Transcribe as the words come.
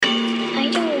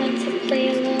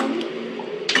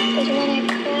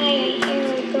I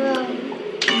hear a groan.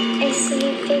 I see a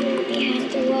figure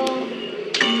behind the wall.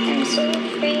 I'm so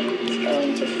afraid it's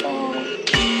going to fall.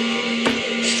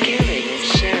 Scaring is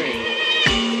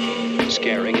sharing.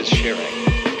 Scaring is sharing.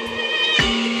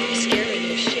 Scaring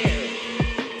is sharing.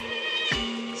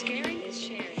 Scaring is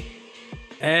sharing.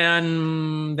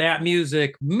 And that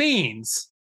music means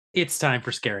it's time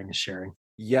for Scaring is Sharing.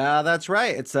 Yeah, that's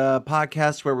right. It's a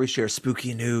podcast where we share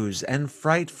spooky news and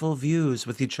frightful views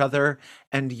with each other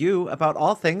and you about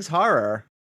all things horror.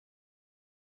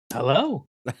 Hello.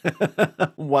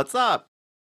 What's up?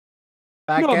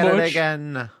 Back Not at it much.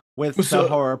 again with What's the up?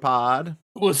 Horror Pod.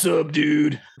 What's up,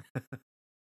 dude?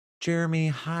 Jeremy,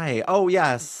 hi. Oh,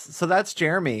 yes. So that's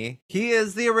Jeremy. He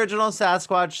is the original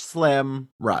Sasquatch Slim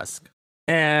Rusk.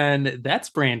 And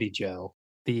that's Brandy Joe,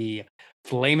 the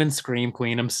flamin' scream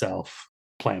queen himself,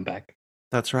 Planbeck.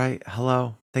 That's right.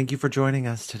 Hello. Thank you for joining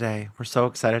us today. We're so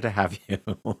excited to have you.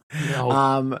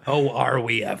 Oh, are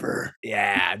we ever?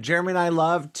 Yeah, Jeremy and I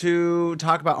love to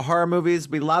talk about horror movies.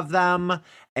 We love them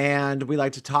and we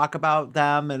like to talk about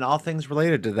them and all things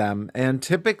related to them. And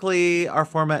typically our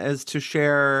format is to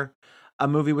share a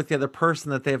movie with the other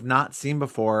person that they have not seen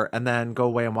before and then go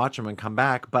away and watch them and come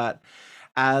back. But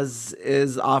as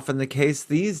is often the case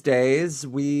these days,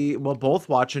 we will both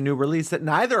watch a new release that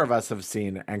neither of us have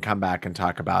seen and come back and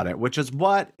talk about it, which is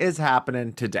what is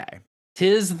happening today.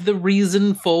 'Tis the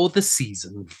reason for the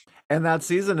season. And that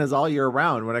season is all year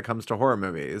round when it comes to horror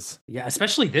movies. Yeah,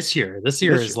 especially this year. This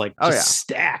year This is year. like Oh, just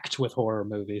yeah. stacked with horror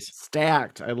movies.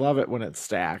 Stacked. I love it when it's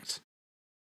stacked.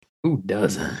 Who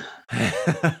doesn't?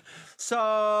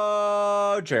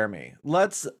 So, Jeremy,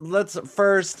 let's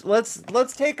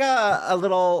take a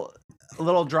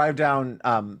little drive down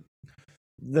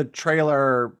the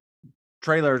trailer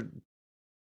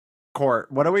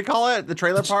court. What do we call it? The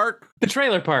trailer park? The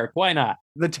trailer park. Why not?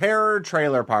 The terror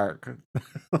trailer park.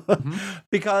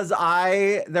 Because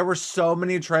there were so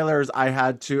many trailers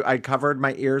I covered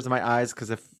my ears and my eyes because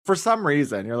if for some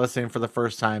reason you're listening for the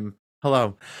first time,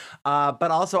 hello. But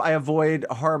also I avoid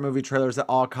horror movie trailers at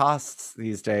all costs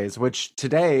these days, which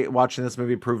today watching this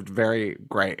movie proved very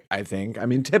great, I think. I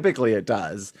mean, typically it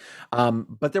does.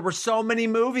 But there were so many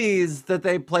movies that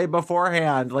they played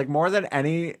beforehand, like more than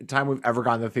any time we've ever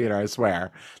gone to the theater, I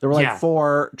swear. There were like Yeah.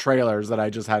 4 trailers that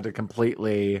I just had to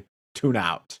completely tune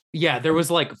out. Yeah, there was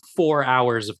like 4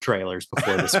 hours of trailers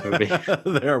before this movie.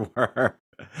 There were.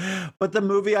 But the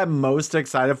movie I'm most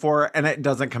excited for, and it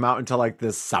doesn't come out until like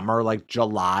this summer, like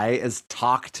July, is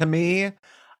Talk to Me.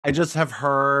 I just have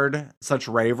heard such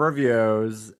rave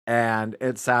reviews, and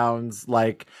it sounds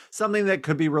like something that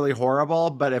could be really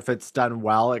horrible, but if it's done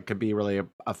well, it could be really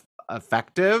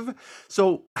effective.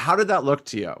 So how did that look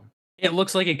to you? It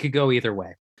looks like it could go either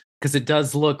way because it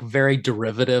does look very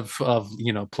derivative of,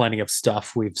 plenty of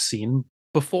stuff we've seen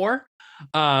before.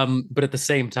 But at the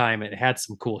same time, it had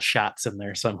some cool shots in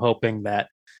there. So I'm hoping that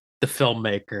the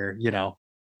filmmaker,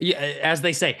 as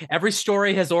they say, every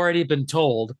story has already been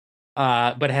told,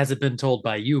 but hasn't been told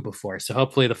by you before. So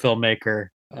hopefully the filmmaker,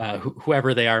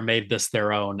 whoever they are, made this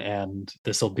their own, and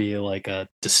this will be like a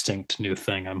distinct new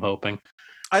thing, I'm hoping.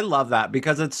 I love that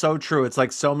because it's so true. It's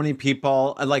like so many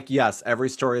people, like, yes, every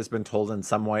story has been told in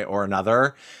some way or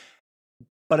another.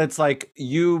 But it's like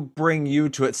you bring you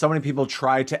to it. So many people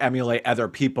try to emulate other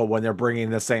people when they're bringing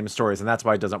the same stories, and that's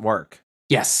why it doesn't work.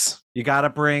 Yes. You gotta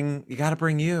bring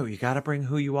you. You gotta bring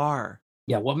who you are.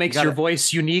 Yeah. What makes your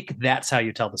voice unique? That's how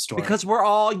you tell the story. Because we're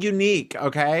all unique,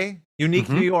 okay? Unique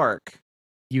New York.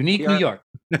 Unique New York.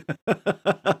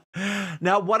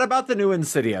 Now, what about the new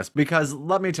Insidious? Because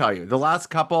let me tell you, the last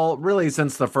couple, really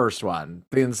since the first one,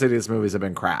 the Insidious movies have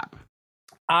been crap.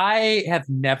 I have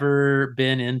never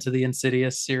been into the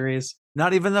Insidious series.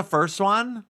 Not even the first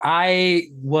one? I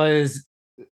was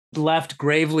left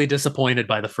gravely disappointed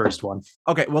by the first one.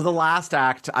 Okay, well, the last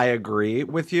act, I agree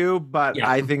with you, but Yeah.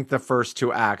 I think the first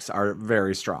 2 acts are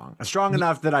very strong. Strong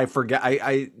enough that I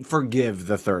forgive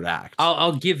the third act.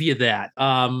 I'll give you that.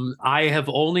 I have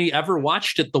only ever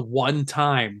watched it the one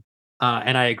time.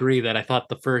 And I agree that I thought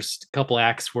the first couple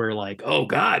acts were like, oh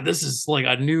God, this is like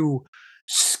a new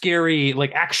scary,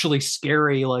 like actually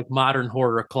scary, like modern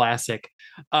horror classic.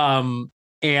 That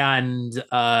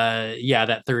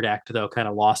third act though kind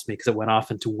of lost me because it went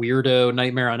off into weirdo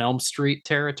Nightmare on Elm Street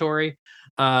territory.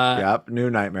 Yep, new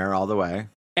Nightmare all the way.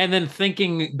 And then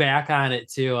thinking back on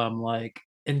it too, I'm like,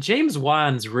 and James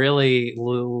Wan's really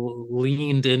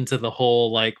leaned into the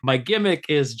whole like my gimmick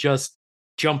is just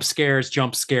jump scares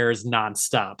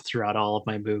nonstop throughout all of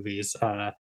my movies.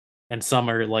 And some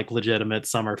are like legitimate,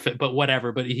 some are fit, but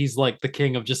whatever. But he's like the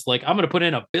king of just like, I'm going to put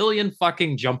in 1 billion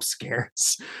fucking jump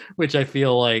scares, which I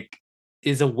feel like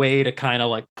is a way to kind of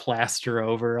like plaster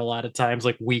over a lot of times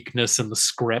like weakness in the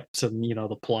script and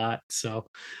the plot. So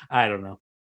I don't know.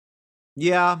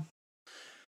 Yeah,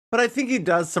 but I think he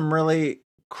does some really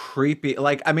creepy.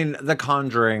 Like, I mean, The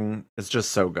Conjuring is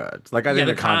just so good. Like, I Yeah, think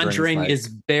The The Conjuring Conjuring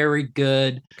is very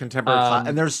good. contemporary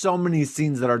and there's so many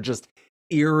scenes that are just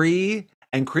eerie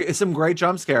and some great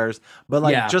jump scares, but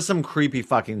like just some creepy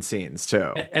fucking scenes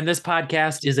too. And this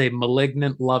podcast is a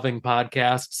Malignant loving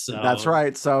podcast. So that's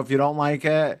right. So if you don't like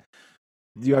it,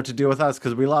 you have to deal with us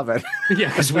because we love it. Yeah,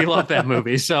 because we love that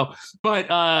movie. So, but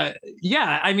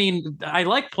yeah, I mean, I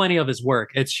like plenty of his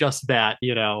work. It's just that,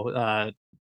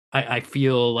 I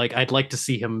feel like I'd like to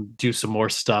see him do some more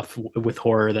stuff with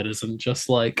horror that isn't just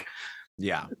like,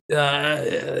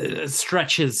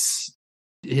 stretch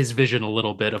his vision a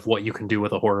little bit of what you can do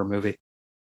with a horror movie.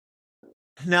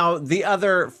 Now, the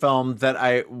other film that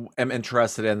I am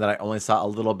interested in that I only saw a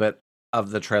little bit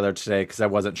of the trailer today because I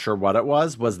wasn't sure what it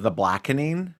was The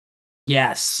Blackening.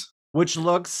 Yes. Which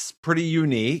looks pretty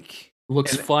unique.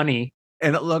 Looks funny.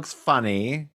 And it looks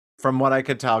funny from what I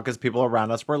could tell because people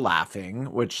around us were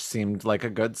laughing, which seemed like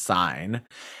a good sign.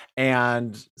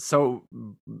 And so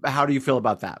how do you feel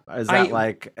about that? Is that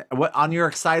what on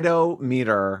your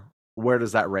Excitometer, where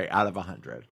does that rate out of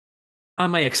 100?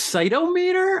 On my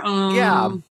Excitometer?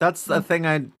 Yeah, that's the thing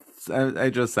I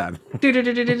just said. We're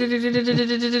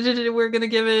gonna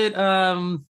give it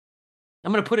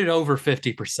I'm gonna put it over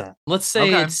 50%. Let's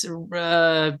say it's in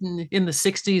the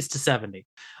 60s to 70.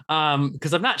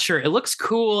 Because I'm not sure. It looks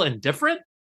cool and different,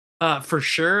 for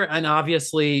sure. And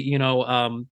obviously,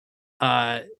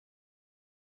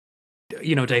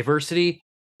 diversity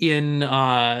in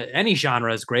any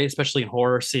genre is great, especially in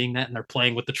horror, seeing that. And they're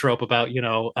playing with the trope about,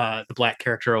 the black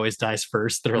character always dies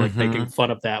first. They're like making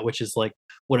fun of that, which is like,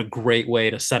 what a great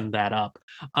way to send that up.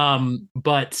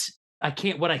 But what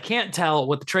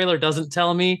the trailer doesn't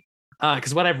tell me,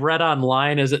 because what I've read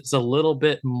online is it's a little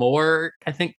bit more,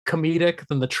 I think, comedic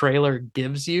than the trailer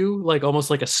gives you, like almost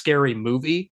like a scary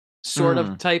movie sort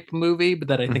of type movie, but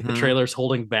that I think the trailer's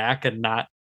holding back and not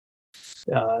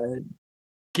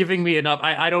giving me enough.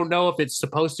 I don't know if it's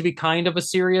supposed to be kind of a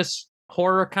serious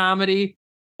horror comedy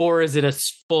or is it a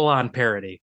full-on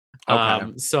parody.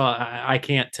 So I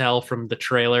can't tell from the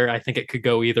trailer. I think it could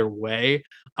go either way.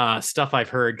 Stuff I've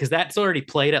heard, because that's already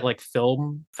played at like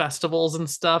film festivals and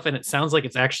stuff, and it sounds like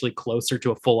it's actually closer to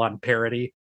a full-on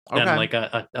parody than like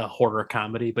a horror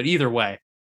comedy. But either way,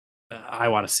 I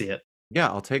want to see it. Yeah,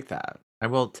 I'll take that. I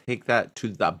will take that to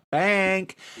the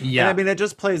bank. Yeah. And I mean, it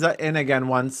just plays in again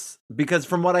once, because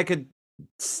from what I could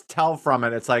tell from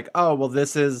it, it's like, oh, well,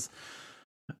 this is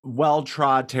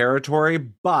well-trod territory,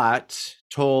 but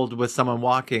told with someone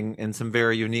walking in some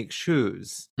very unique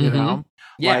shoes, you know?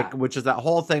 Yeah. Like, which is that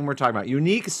whole thing we're talking about.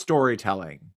 Unique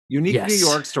storytelling. Unique New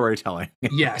York storytelling.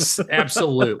 Yes,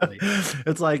 absolutely.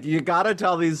 It's like, you got to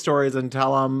tell these stories and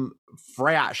tell them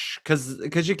fresh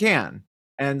because you can.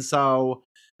 And so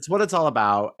it's what it's all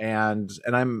about, and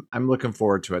I'm looking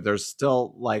forward to it. There's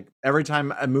still like every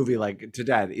time a movie like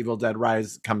Evil Dead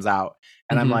Rise comes out,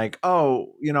 and I'm like,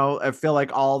 oh, I feel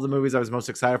like all the movies I was most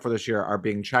excited for this year are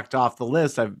being checked off the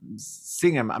list. I've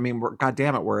seen them. I mean,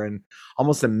 we're in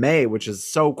almost in May, which is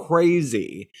so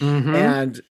crazy,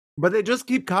 but they just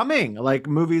keep coming. Like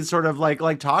movies sort of like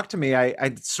Talk to Me.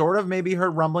 I sort of maybe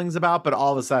heard rumblings about, but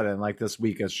all of a sudden, like this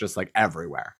week, it's just like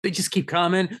everywhere. They just keep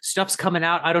coming. Stuff's coming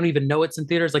out. I don't even know it's in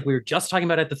theaters. Like we were just talking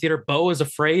about at the theater. Beau is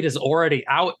Afraid is already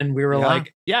out. And we were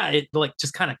like, it like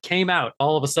just kind of came out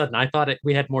all of a sudden. I thought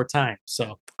we had more time.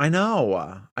 So I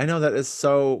know that is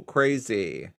so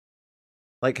crazy.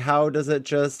 Like, how does it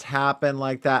just happen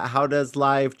like that? How does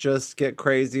life just get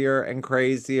crazier and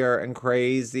crazier and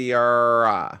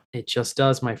crazier? It just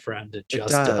does, my friend. It just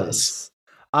does.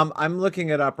 I'm looking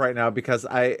it up right now because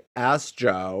I asked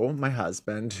Joe, my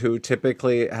husband, who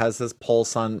typically has his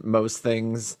pulse on most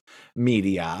things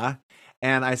media.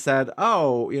 And I said,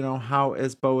 oh, how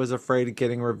is Beau is Afraid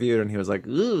getting reviewed? And he was like,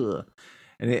 ugh.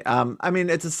 And I mean,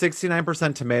 it's a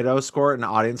 69% tomato score and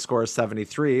audience score is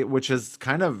 73, which is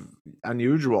kind of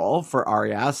unusual for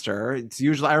Ari Aster. It's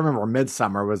usually, I remember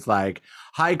Midsummer was like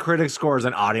high critic scores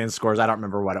and audience scores. I don't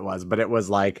remember what it was, but it was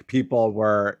like people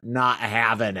were not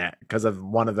having it because of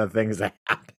one of the things that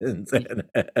happens in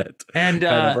it. And kind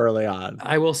of early on.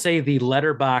 I will say the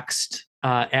Letterboxd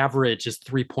average is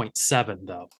 3.7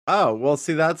 though. Oh, well,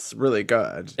 see, that's really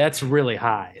good. That's really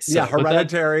high. So, yeah,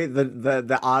 Hereditary,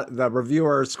 the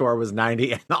reviewer score was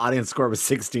 90 and the audience score was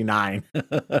 69.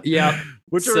 Yeah.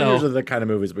 Which are usually the kind of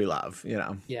movies we love,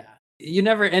 Yeah. You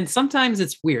never, and sometimes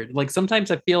it's weird. Like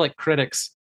sometimes I feel like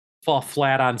critics fall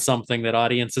flat on something that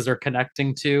audiences are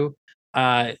connecting to.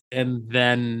 And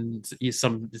then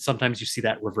sometimes you see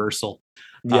that reversal.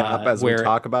 Yeah, as we where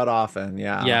talk about often.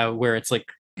 Yeah. where it's like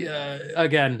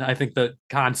again, I think the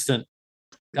constant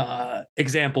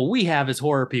example we have as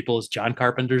horror people is John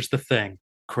Carpenter's The Thing.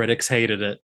 Critics hated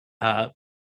it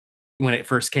when it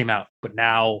first came out, but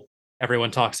now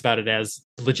everyone talks about it as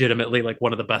legitimately like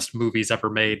one of the best movies ever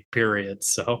made, period.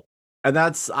 So, And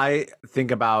I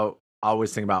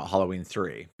always think about Halloween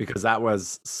 3 because that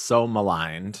was so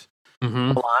maligned.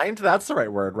 Maligned? That's the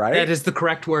right word, right? That is the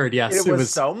correct word. Yes. It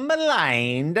was so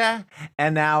maligned.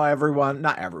 And now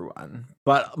not everyone,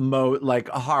 but like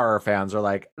horror fans are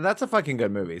like, that's a fucking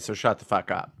good movie. So shut the fuck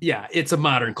up. Yeah. It's a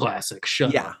modern classic.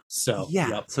 Shut up. So, yeah.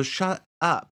 Yep. So shut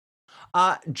up.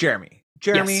 Jeremy.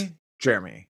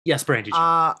 Yes, Brandy.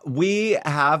 We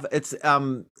have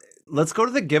let's go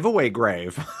to the giveaway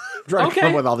grave. Trying to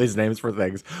come up with all these names for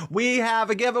things. We have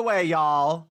a giveaway,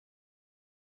 y'all.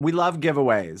 We love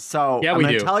giveaways. So I'm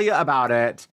going to tell you about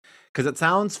it because it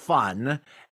sounds fun.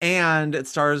 And it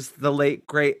stars the late,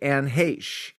 great Anne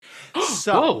Heche.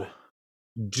 So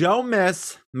don't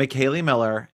miss McKaylee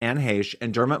Miller, Anne Heche,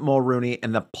 and Dermot Mulrooney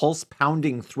in the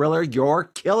pulse-pounding thriller You're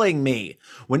Killing Me.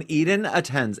 When Eden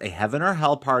attends a heaven or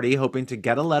hell party hoping to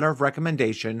get a letter of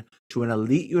recommendation to an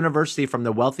elite university from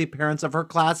the wealthy parents of her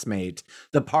classmate,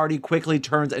 the party quickly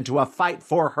turns into a fight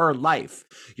for her life.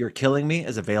 You're Killing Me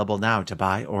is available now to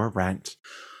buy or rent.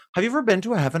 Have you ever been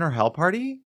to a heaven or hell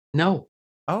party? No.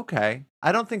 Okay.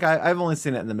 I don't think I've only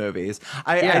seen it in the movies.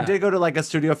 I did go to like a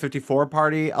Studio 54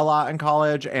 party a lot in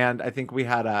college, and I think we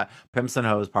had a Pimps and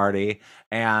Hoes party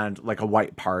and like a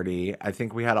white party. I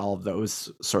think we had all of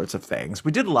those sorts of things.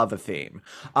 We did love a theme.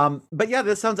 But yeah,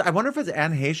 I wonder if it's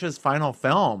Anne Heche's final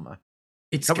film.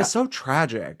 That was so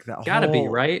tragic. Gotta be,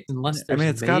 right? Unless there's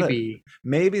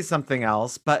maybe something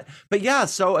else. But yeah,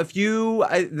 so if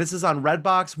this is on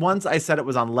Redbox. Once I said it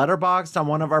was on Letterboxd on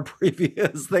one of our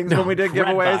previous things when we did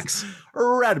giveaways.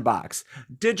 Redbox.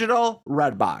 Digital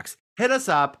Redbox. Hit us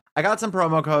up. I got some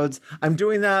promo codes. I'm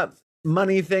doing that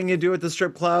money thing you do at the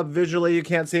strip club. Visually, you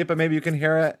can't see it, but maybe you can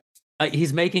hear it.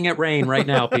 He's making it rain right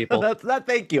now, people.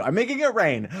 Thank you. I'm making it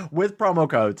rain with promo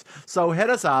codes. So hit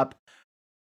us up.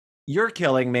 You're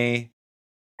Killing Me,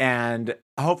 and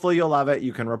hopefully you'll love it.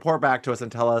 You can report back to us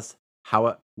and tell us how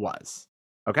it was.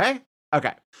 Okay?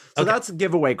 Okay. So that's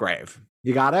Giveaway Grave.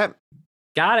 You got it?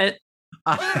 Got it.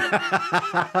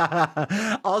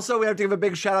 Also, we have to give a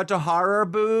big shout out to Horror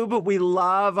Boob. We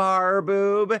love Horror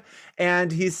Boob,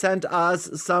 and he sent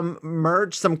us some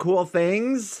merch, some cool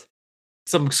things.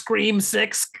 Some Scream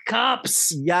 6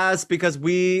 cups. Yes, because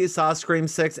we saw Scream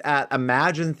 6 at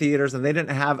Imagine Theaters, and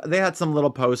they had some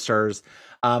little posters,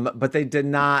 but they did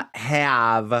not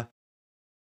have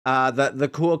the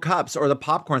cool cups or the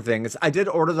popcorn things. I did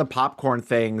order the popcorn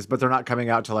things, but they're not coming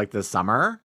out till like this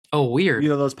summer. Oh, weird. You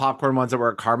know those popcorn ones that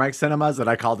were at Carmack Cinemas that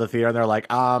I called the theater and they're like,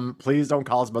 please don't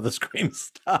call us about the Scream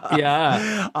stuff.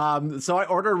 Yeah. So I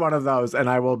ordered one of those and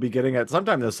I will be getting it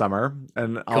sometime this summer,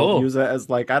 and I'll use it as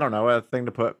like, I don't know, a thing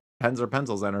to put pens or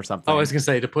pencils in or something. Oh, I was going to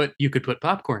say you could put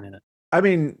popcorn in it. I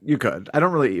mean, you could. I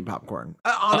don't really eat popcorn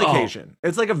on occasion.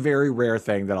 It's like a very rare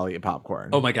thing that I'll eat popcorn.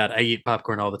 Oh my God. I eat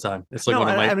popcorn all the time. It's like one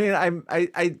of my... I mean,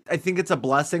 I think it's a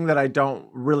blessing that I don't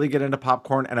really get into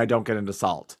popcorn and I don't get into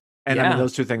salt. And I mean,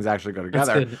 those two things actually go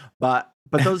together. But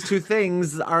those two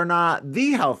things are not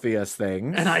the healthiest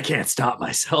things. And I can't stop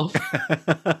myself.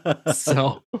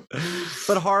 So.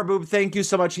 But Harboob, thank you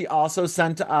so much. He also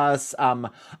sent us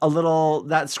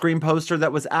that Scream poster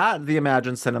that was at the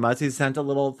Imagine Cinemas. He sent a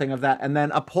little thing of that. And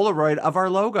then a Polaroid of our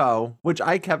logo, which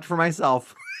I kept for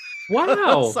myself.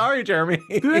 Wow. Sorry, Jeremy.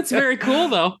 That's very cool,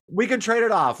 though. We can trade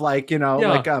it off, like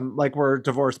we're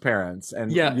divorced parents,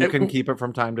 and you can keep it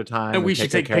from time to time. And we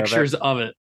should take pictures of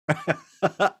it.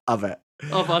 Of it.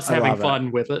 Of us having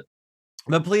fun with it.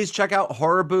 But please check out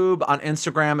Horror Boob on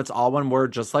Instagram. It's all one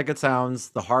word, just like it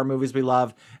sounds. The horror movies we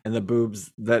love and the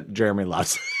boobs that Jeremy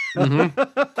loves.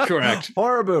 Mm-hmm. Correct.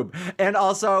 Horror Boob. And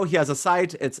also he has a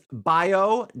site. It's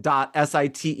bio.site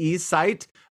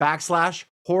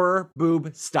 /horror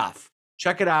boob stuff.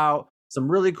 Check it out.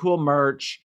 Some really cool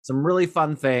merch, some really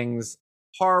fun things,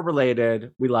 horror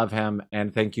related. We love him,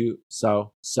 and thank you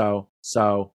so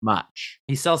much.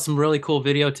 He sells some really cool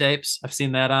videotapes. I've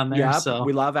seen that on there. Yeah, so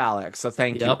we love Alex. So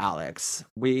thank you, Alex.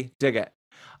 We dig it.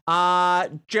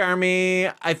 Jeremy,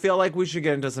 I feel like we should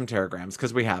get into some teragrams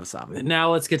because we have some.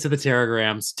 Now let's get to the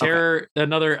teragrams.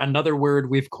 Another word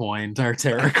we've coined, our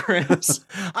teragrams.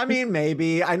 I mean,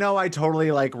 maybe. I know I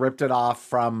totally ripped it off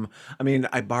from,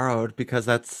 I borrowed, because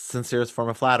that's sincerest form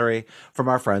of flattery, from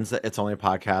our friends at It's Only a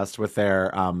Podcast with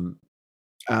their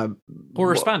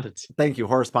Correspondence. Thank you,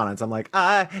 correspondence. I'm like,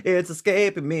 it's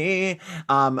escaping me.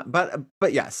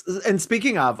 But yes. And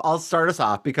speaking of, I'll start us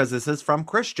off because this is from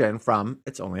Christian from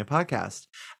It's Only a Podcast.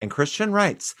 And Christian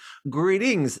writes,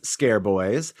 "Greetings, Scare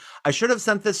Boys. I should have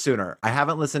sent this sooner. I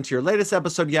haven't listened to your latest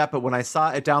episode yet, but when I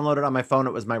saw it downloaded on my phone,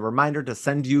 it was my reminder to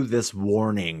send you this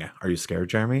warning." Are you scared,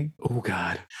 Jeremy? Oh,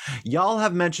 God. "Y'all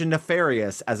have mentioned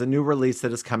Nefarious as a new release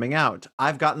that is coming out.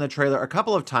 I've gotten the trailer a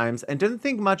couple of times and didn't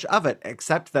think much of it,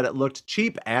 except that it looked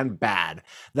cheap and bad.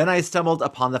 Then I stumbled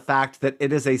upon the fact that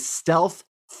it is a stealth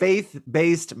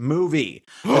faith-based movie.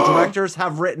 The directors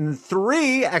have written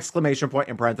 3 exclamation point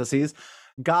in parentheses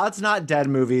God's Not Dead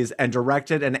movies and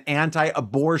directed an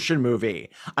anti-abortion movie.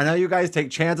 I know you guys take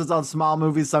chances on small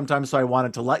movies sometimes, so I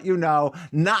wanted to let you know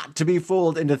not to be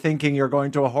fooled into thinking you're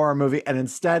going to a horror movie and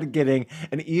instead getting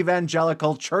an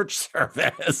evangelical church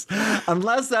service.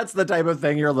 Unless that's the type of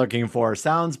thing you're looking for.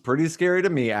 Sounds pretty scary to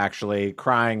me, actually.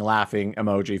 Crying, laughing,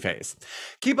 emoji face.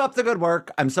 Keep up the good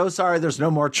work. I'm so sorry there's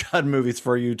no more Chud movies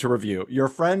for you to review. Your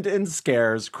friend in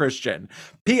scares, Christian.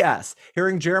 P.S.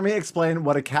 Hearing Jeremy explain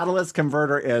what a catalyst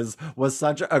converter was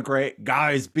such a great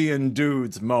guys being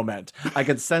dudes moment. I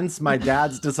could sense my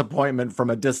dad's disappointment from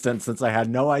a distance since I had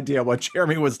no idea what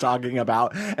Jeremy was talking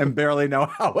about and barely know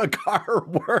how a car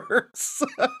works.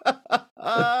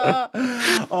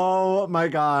 Oh my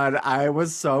God. I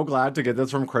was so glad to get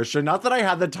this from Christian. Not that I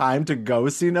had the time to go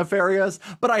see Nefarious,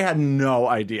 but I had no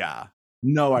idea.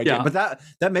 No idea. Yeah. But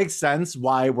that makes sense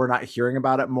why we're not hearing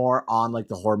about it more on like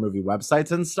the horror movie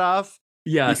websites and stuff.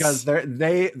 Yes. Because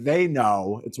they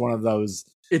know it's one of those.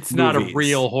 It's movies. not a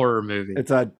real horror movie.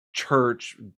 It's a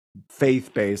church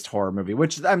faith-based horror movie,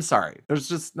 which I'm sorry. There's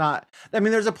just not. I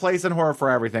mean, there's a place in horror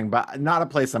for everything, but not a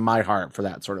place in my heart for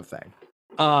that sort of thing.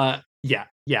 Yeah.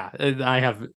 I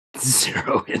have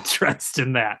 0 interest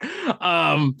in that.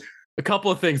 A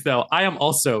couple of things, though. I am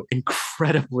also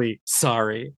incredibly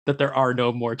sorry that there are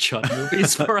no more Chud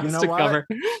movies for us to cover.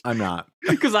 I'm not.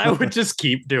 Because I would just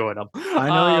keep doing them. I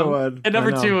know you would. And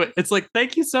number 2, it's like,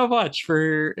 thank you so much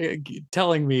for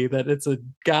telling me that it's a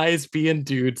guys being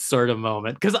dudes sort of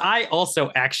moment. Because I also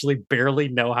actually barely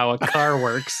know how a car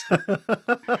works.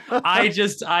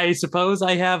 I suppose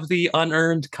I have the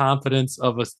unearned confidence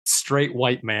of a straight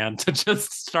white man to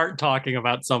just start talking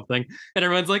about something. And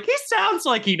everyone's like, he sounds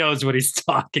like he knows what he's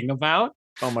talking about.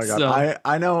 Oh my God. So,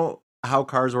 I know how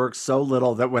cars work so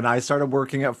little that when I started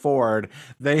working at Ford,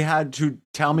 they had to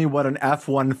tell me what an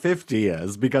F-150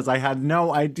 is because I had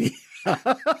no idea.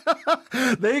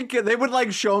 They would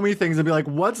like show me things and be like,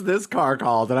 what's this car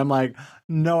called? And I'm like,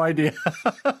 no idea.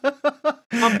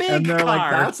 A big and they're car.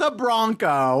 like, that's a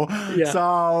Bronco. Yeah.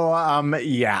 So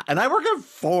yeah. And I work at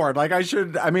Ford. Like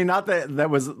not that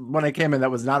was when I came in, that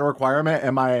was not a requirement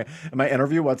in my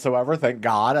interview whatsoever. Thank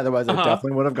God. Otherwise I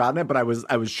definitely would have gotten it, but I was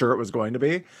sure it was going to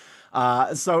be.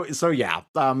 So yeah.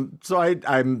 So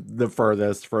I'm the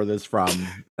furthest from,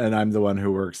 and I'm the one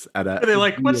who works at a. And they're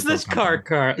like, what's this car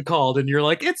called? And you're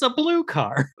like, it's a blue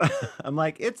car. I'm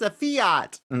like, it's a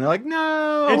Fiat, and they're like,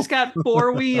 no, It's got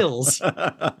 4 wheels.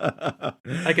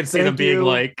 I can see them being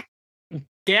like,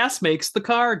 gas makes the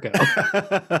car go.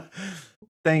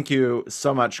 Thank you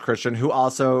so much, Christian, who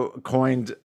also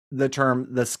coined the term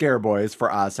the Scare Boys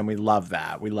for us, and we love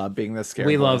that. We love being the Scare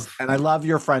Boys. And I love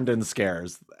your friend in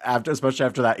Scares, especially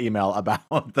after that email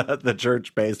about the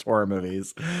church-based horror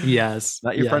movies. Yes.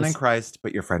 Not your friend in Christ,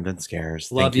 but your friend in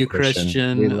Scares. Love you,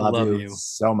 Christian. We love you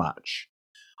so much.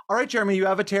 All right, Jeremy, you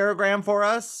have a teragram for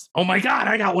us? Oh my God,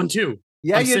 I got one too.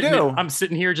 Yeah, you do. I'm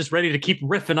sitting here just ready to keep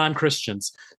riffing on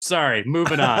Christians. Sorry,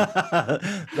 moving on.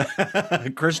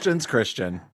 Christian's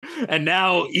Christian. And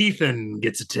now Ethan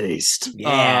gets a taste.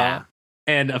 Yeah.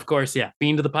 And of course,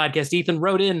 being to the podcast, Ethan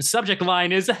wrote in, subject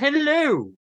line is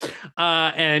hello.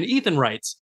 And Ethan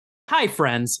writes, hi,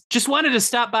 friends. Just wanted to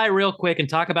stop by real quick and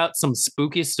talk about some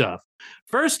spooky stuff.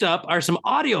 First up are some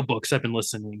audiobooks I've been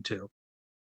listening to.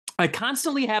 I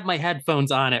constantly have my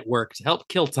headphones on at work to help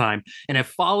kill time and have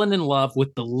fallen in love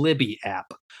with the Libby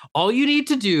app. All you need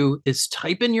to do is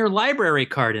type in your library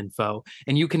card info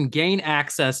and you can gain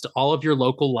access to all of your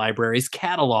local library's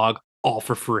catalog all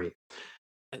for free.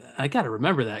 I got to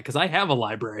remember that because I have a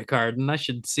library card and I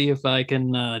should see if I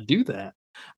can do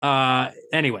that.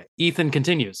 Anyway, Ethan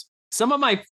continues. Some of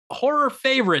my horror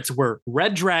favorites were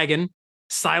Red Dragon,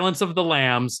 Silence of the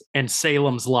Lambs, and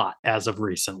Salem's Lot as of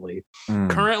recently.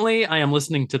 Currently, I am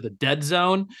listening to The Dead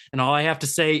Zone, and all I have to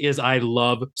say is I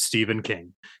love Stephen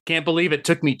King. Can't believe it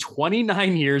took me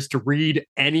 29 years to read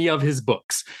any of his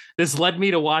books. This led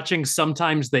me to watching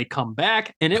Sometimes They Come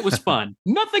Back, and it was fun.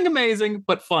 Nothing amazing,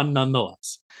 but fun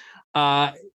nonetheless.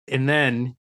 And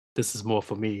then this is more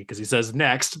for me, because he says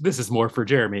next, this is more for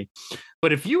Jeremy.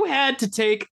 But if you had to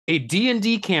take a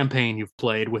D&D campaign you've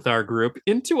played with our group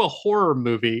into a horror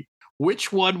movie,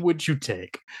 which one would you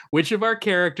take? Which of our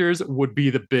characters would be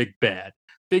the big bad?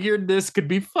 Figured this could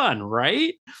be fun,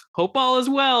 right? Hope all is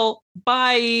well.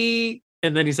 Bye.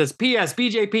 And then he says, P.S.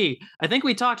 BJP, I think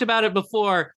we talked about it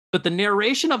before, but the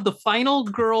narration of the final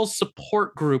girls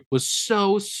support group was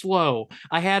so slow.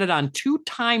 I had it on 2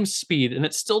 times speed and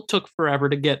it still took forever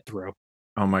to get through.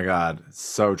 Oh my God.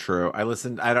 So true. I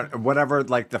listened, I don't, whatever,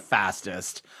 like the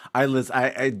fastest.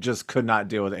 I just could not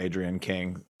deal with Adrienne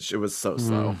King. She was so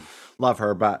slow. Love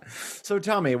her. But so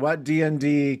tell me, what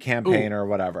D&D campaign or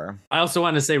whatever? I also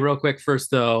want to say real quick first,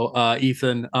 though,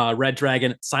 Ethan, Red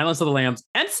Dragon, Silence of the Lambs,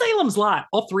 and Salem's Lot.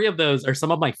 All 3 of those are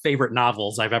some of my favorite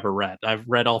novels I've ever read. I've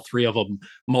read all 3 of them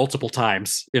multiple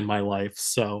times in my life.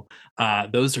 So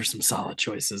those are some solid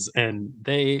choices. And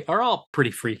they are all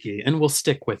pretty freaky and will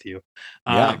stick with you.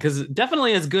 Because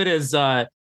definitely as good as,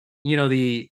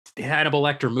 the Hannibal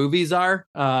Lecter movies are,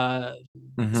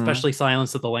 especially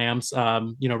Silence of the Lambs.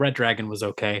 Red Dragon was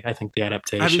okay. I think the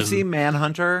adaptation. Have you seen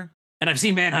Manhunter? And I've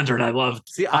seen Manhunter, and I love.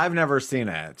 See, I've never seen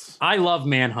it. I love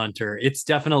Manhunter. It's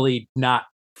definitely not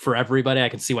for everybody. I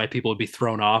can see why people would be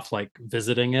thrown off like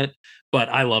visiting it, but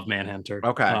I love Manhunter.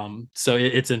 Okay. So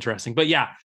it's interesting, but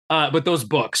yeah. But those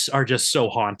books are just so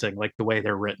haunting, like the way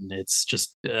they're written. It's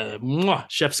just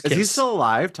chef's kiss. Is he still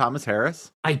alive, Thomas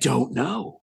Harris? I don't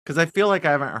know. Because I feel like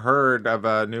I haven't heard of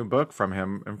a new book from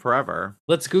him in forever.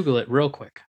 Let's Google it real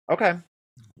quick. Okay.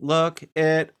 Look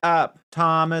it up.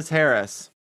 Thomas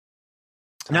Harris.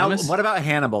 Thomas? Now, what about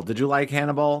Hannibal? Did you like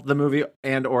Hannibal, the movie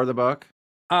and or the book?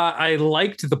 I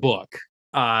liked the book.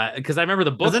 Because I remember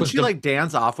the book. Doesn't she like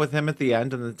dance off with him at the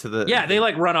end and to the? Yeah, they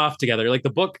like run off together. Like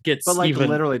the book gets. But like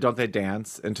literally, don't they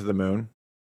dance into the moon?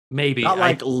 Maybe not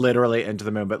like literally into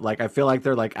the moon, but like I feel like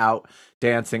they're like out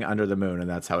dancing under the moon, and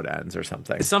that's how it ends, or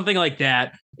something. Something like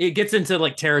that. It gets into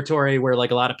like territory where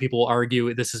like a lot of people argue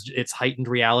it's heightened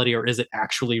reality, or is it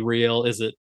actually real? Is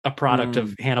it a product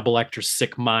of Hannibal Lecter's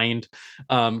sick mind?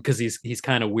 Because he's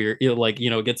kind of weird.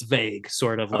 It gets vague,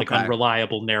 sort of like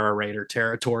unreliable narrator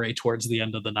territory towards the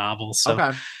end of the novel. So,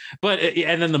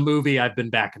 and then the movie I've been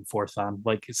back and forth on.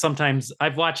 Like sometimes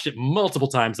I've watched it multiple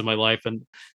times in my life, and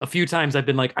a few times I've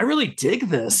been like, I really dig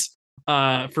this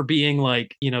for being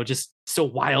like just so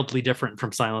wildly different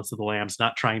from Silence of the Lambs,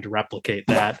 not trying to replicate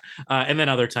that. And then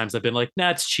other times I've been like, nah,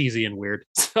 it's cheesy and weird.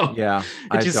 So yeah,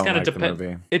 it just kind of depends.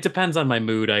 It depends on my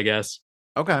mood, I guess.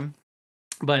 Okay.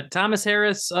 But Thomas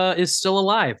Harris is still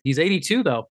alive. He's 82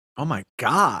 though. Oh my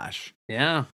gosh.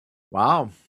 Yeah. Wow.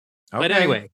 Okay. But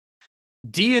anyway,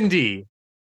 D&D.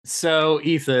 So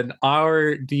Ethan,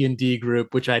 our D&D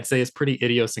group, which I'd say is pretty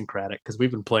idiosyncratic because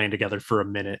we've been playing together for a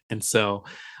minute. And so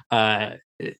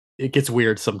it gets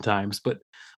weird sometimes. But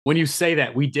when you say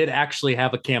that, we did actually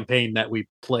have a campaign that we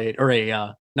played, or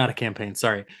not a campaign,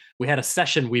 sorry. We had a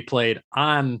session we played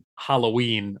on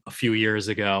Halloween a few years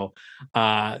ago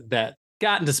that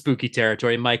got into spooky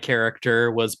territory. My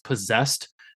character was possessed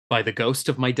by the ghost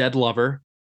of my dead lover,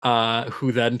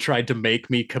 who then tried to make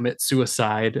me commit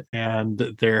suicide. And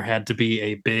there had to be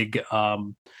a big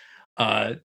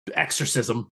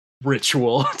exorcism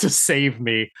ritual to save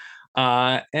me.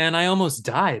 And I almost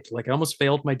died. Like I almost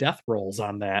failed my death rolls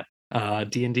on that.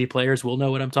 D&D players will know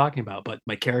what I'm talking about, but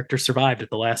my character survived at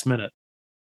the last minute.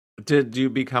 Did you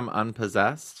become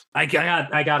unpossessed? I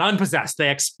got unpossessed.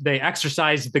 They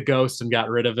exorcised the ghost and got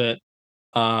rid of it.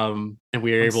 And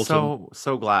we were able to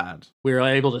so glad we were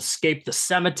able to escape the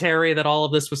cemetery that all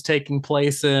of this was taking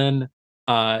place in.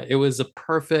 It was a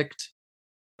perfect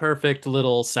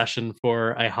little session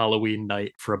for a Halloween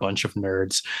night for a bunch of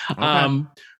nerds. Okay.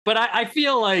 But I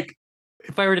feel like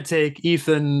if I were to take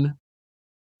Ethan,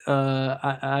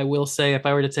 I will say if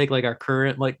I were to take like our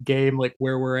current like game, like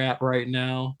where we're at right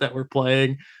now that we're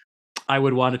playing, I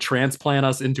would want to transplant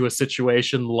us into a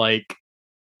situation like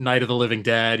Night of the Living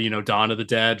Dead, Dawn of the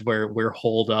Dead, where we're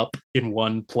holed up in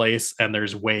one place and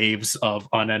there's waves of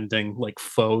unending like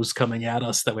foes coming at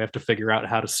us that we have to figure out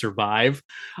how to survive.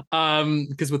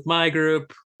 Because with my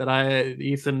group that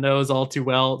Ethan knows all too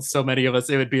well, so many of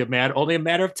us, it would be only a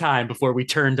matter of time before we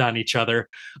turned on each other,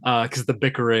 because the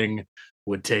bickering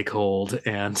would take hold,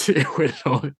 and it would,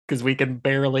 because we can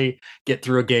barely get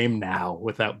through a game now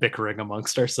without bickering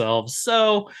amongst ourselves.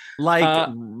 So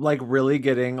like really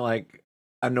getting like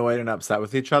annoyed and upset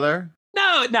with each other?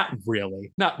 No, not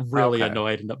really okay.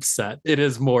 Annoyed and upset. It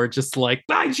is more just like,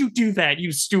 why'd you do that,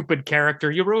 you stupid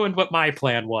character? You ruined what my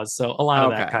plan was. So a lot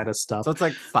of that kind of stuff. So it's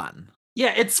like fun.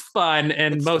 Yeah, it's fun,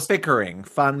 and It's most bickering,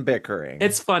 fun bickering.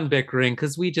 it's fun bickering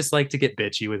because we just like to get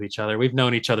bitchy with each other. We've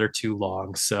known each other too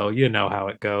long, so you know how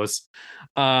it goes.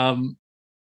 Um,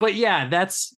 but yeah,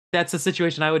 that's a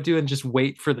situation I would do and just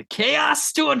wait for the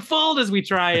chaos to unfold as we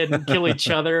try and kill each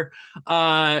other.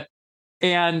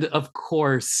 And of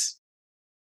course,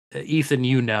 Ethan,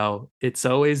 you know, it's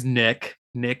always Nick.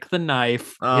 Nick the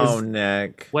Knife. Oh,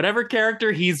 Nick. Whatever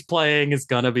character he's playing is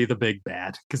gonna be the big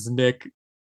bad because Nick.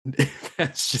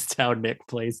 That's just how Nick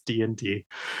plays D&D.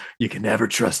 You can never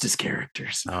trust his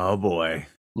characters. Oh boy.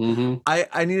 Mm-hmm.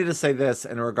 I needed to say this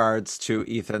in regards to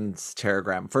Ethan's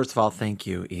Telegram. First of all, thank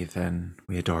you, Ethan.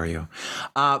 We adore you.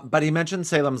 But he mentioned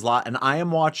Salem's Lot, and I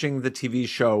am watching the TV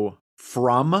show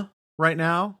From right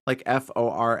now, like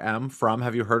FORM. From.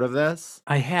 Have you heard of this?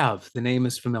 I have. The name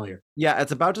is familiar. Yeah,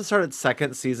 it's about to start its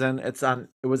second season. It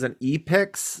was an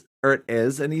Epix, or it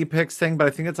is an Epix thing, but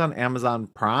I think it's on Amazon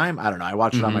Prime. I don't know. I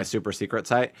watched it on my super secret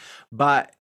site.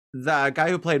 But the guy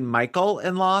who played Michael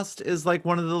in Lost is like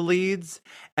one of the leads.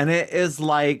 And it is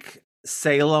like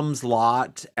Salem's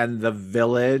Lot and The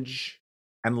Village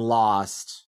and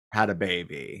Lost had a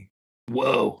baby.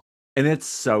 Whoa. And it's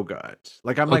so good.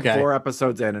 Like I'm like 4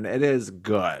 episodes in and it is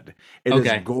good. It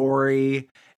is gory.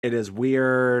 It is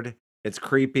weird. It's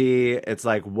creepy. It's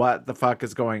like, what the fuck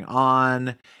is going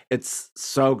on? It's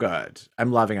so good.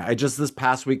 I'm loving it. I just this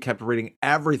past week kept reading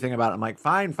everything about it. I'm like,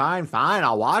 fine.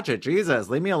 I'll watch it. Jesus,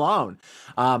 leave me alone.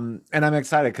 And I'm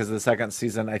excited because the second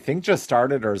season, I think, just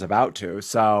started or is about to.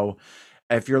 So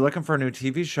if you're looking for a new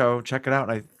TV show, check it out.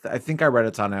 And I think I read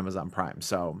it's on Amazon Prime.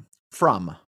 So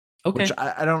From. Okay. Which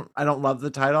I don't love the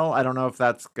title. I don't know if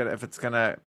it's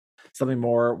gonna something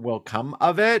more will come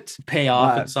of it. Pay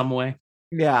off in some way.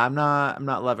 Yeah, I'm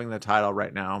not loving the title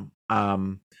right now.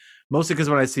 Mostly because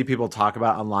when I see people talk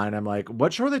about it online, I'm like,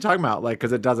 what show are they talking about? Like,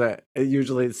 because it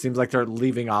usually seems like they're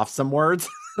leaving off some words.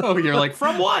 Oh, you're like,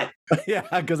 from what? Yeah,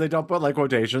 because they don't put like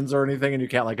quotations or anything, and you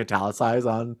can't like italicize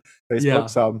on Facebook.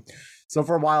 Yeah. So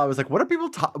for a while, I was like, what are people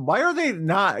why are they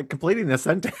not completing this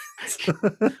sentence?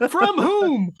 From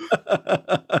whom?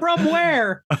 From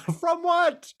where? From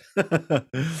what?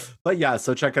 But yeah,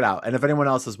 so check it out. And if anyone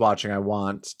else is watching, I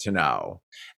want to know.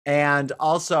 And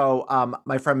also,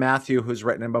 my friend Matthew, who's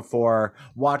written in before,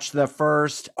 watched the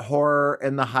first Horror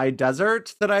in the High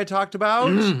Desert that I talked about,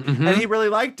 and he really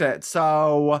liked it.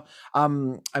 So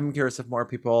I'm curious if more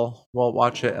people will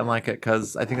watch it and like it,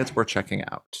 because I think it's worth checking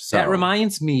out. So that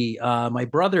reminds me, my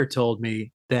brother told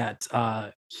me that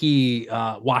he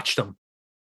watched them.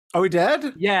 Oh, he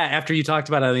did? Yeah, after you talked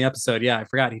about it on the episode. Yeah, I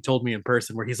forgot. He told me in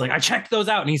person where he's like, I checked those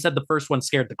out. And he said the first one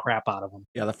scared the crap out of him.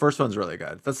 Yeah, the first one's really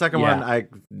good. The second one, I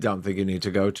don't think you need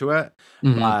to go to it.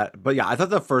 But yeah, I thought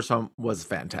the first one was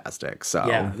fantastic. So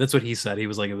yeah, that's what he said. He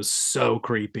was like, it was so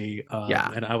creepy.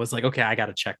 And I was like, okay, I got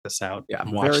to check this out. Yeah,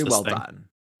 very well done.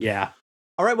 Yeah.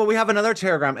 All right, well, we have another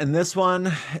Telegram, and this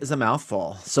one is a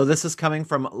mouthful. So this is coming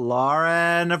from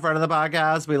Lauren, a friend of the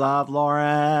podcast. We love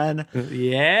Lauren.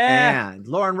 Yeah. And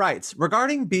Lauren writes,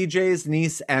 regarding BJ's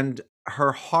niece and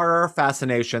her horror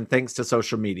fascination thanks to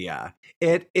social media.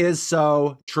 It is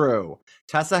so true.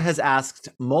 Tessa has asked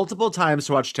multiple times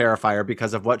to watch Terrifier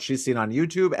because of what she's seen on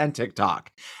YouTube and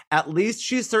TikTok. At least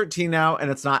she's 13 now,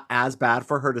 and it's not as bad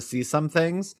for her to see some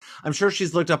things. I'm sure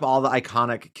she's looked up all the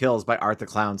iconic kills by Art the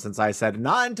Clown since I said,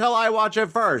 not until I watch it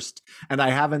first. And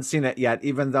I haven't seen it yet,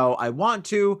 even though I want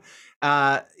to.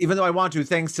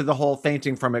 Thanks to the whole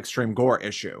fainting from extreme gore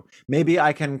issue. Maybe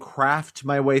I can craft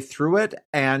my way through it,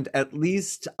 and at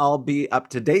least I'll be up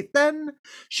to date then.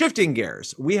 Shifting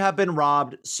gears, we have been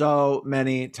robbed so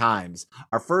many times.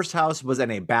 Our first house was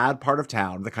in a bad part of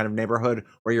town, the kind of neighborhood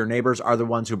where your neighbors are the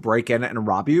ones who break in and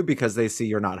rob you because they see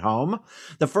you're not home.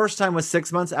 The first time was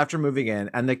 6 months after moving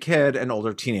in, and the kid, an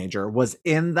older teenager, was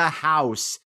in the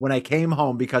house when I came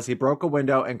home because he broke a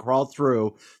window and crawled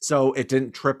through so it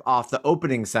didn't trip off the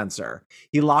opening sensor.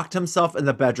 He locked himself in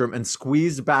the bedroom and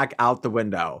squeezed back out the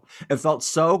window. It felt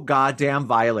so goddamn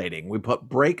violating. We put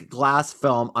break glass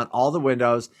film on all the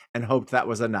windows and hoped that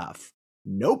was enough.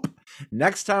 Nope.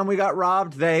 Next time we got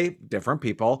robbed, they, different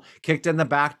people, kicked in the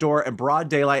back door in broad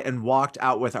daylight and walked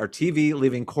out with our TV,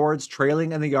 leaving cords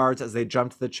trailing in the yards as they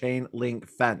jumped the chain link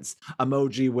fence.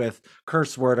 Emoji with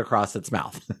curse word across its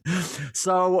mouth.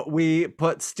 So we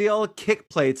put steel kick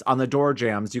plates on the door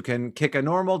jambs. You can kick a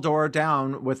normal door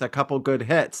down with a couple good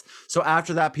hits. So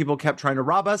after that, people kept trying to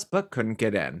rob us, but couldn't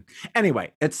get in.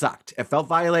 Anyway, it sucked. It felt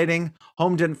violating.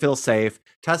 Home didn't feel safe.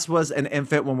 Tess was an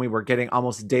infant when we were getting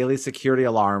almost daily security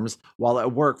alarms while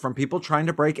at work from people trying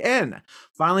to break in.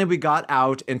 Finally, we got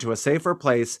out into a safer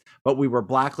place, but we were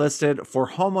blacklisted for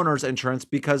homeowners insurance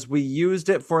because we used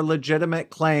it for legitimate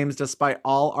claims despite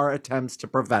all our attempts to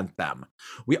prevent them.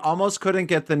 We almost couldn't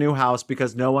get the new house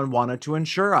because no one wanted to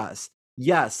insure us.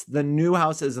 Yes, the new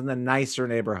house is in the nicer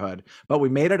neighborhood, but we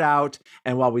made it out,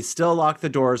 and while we still lock the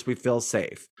doors, we feel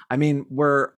safe. I mean,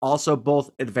 we're also both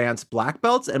advanced black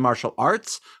belts in martial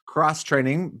arts, cross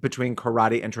training between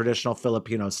karate and traditional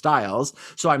Filipino styles,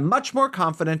 so I'm much more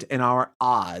confident in our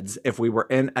odds if we were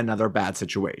in another bad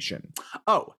situation.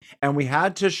 Oh, and we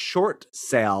had to short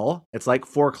sale, it's like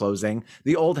foreclosing,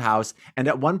 the old house, and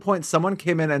at one point someone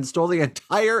came in and stole the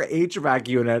entire HVAC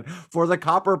unit for the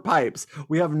copper pipes.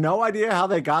 We have no idea how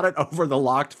they got it over the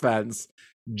locked fence.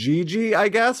 Gigi, I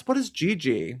guess? What is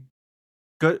Gigi?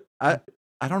 Good.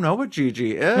 I don't know what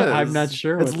Gigi is. I'm not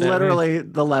sure. It's literally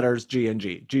the letters G and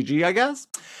G. Gigi, I guess.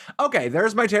 Okay,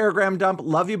 there's my Telegram dump.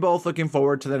 Love you both. Looking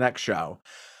forward to the next show.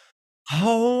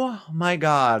 Oh my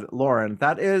God, Lauren,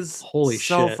 that is holy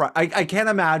so shit. I can't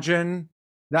imagine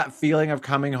that feeling of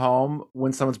coming home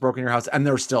when someone's broken your house and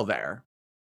they're still there.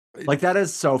 Like, that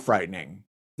is so frightening.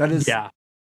 That is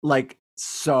like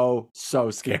so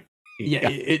scary. Yeah,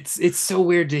 it's so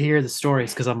weird to hear the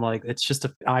stories because I'm like, it's just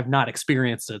I've not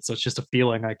experienced it, so it's just a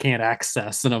feeling I can't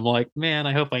access, and I'm like, man,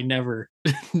 I hope I never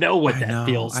know what that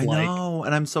feels like. I know,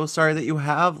 and I'm so sorry that you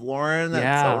have, Lauren.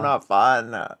 That's so not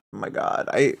fun. Oh my God,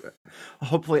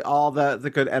 hopefully all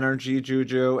the good energy,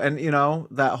 Juju, and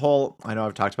that whole, I know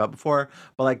I've talked about before,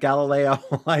 but like Galileo,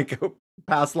 like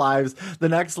past lives, the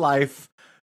next life.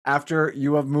 After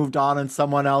you have moved on and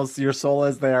someone else, your soul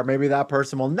is there. Maybe that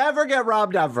person will never get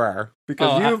robbed ever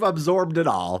because you've absorbed it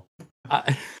all.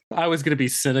 I was going to be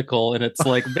cynical, and it's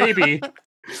like,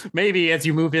 maybe as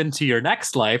you move into your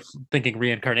next life, thinking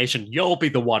reincarnation, you'll be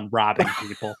the one robbing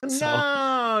people.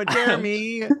 No,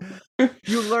 Jeremy.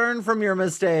 You learn from your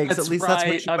mistakes. That's At least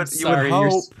right. That's what you would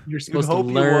hope. You're supposed to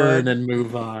learn and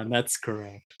move on. That's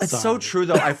correct. It's so true,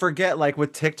 though. I forget, like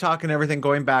with TikTok and everything,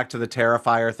 going back to the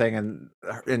Terrifier thing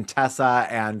and Tessa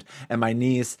and my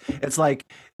niece, it's like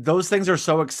those things are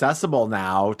so accessible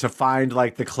now to find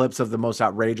like the clips of the most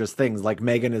outrageous things. Like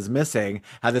Megan is Missing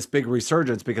had this big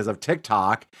resurgence because of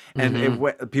TikTok, and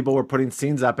people were putting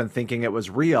scenes up and thinking it was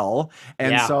real.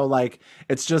 And so like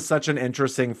it's just such an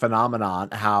interesting phenomenon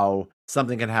how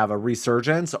something can have a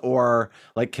resurgence or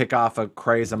like kick off a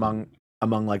craze among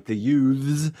like the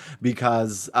youths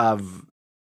because of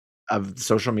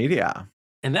social media.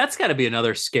 And that's got to be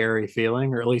another scary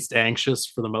feeling, or at least anxious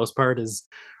for the most part, is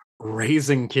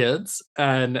raising kids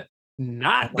and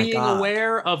not being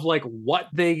aware of like what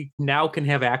they now can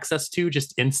have access to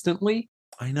just instantly.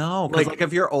 I know, because like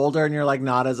if you're older and you're like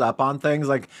not as up on things,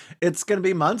 like it's going to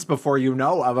be months before you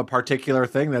know of a particular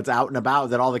thing that's out and about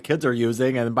that all the kids are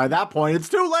using, and by that point it's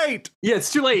too late. Yeah,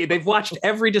 it's too late. They've watched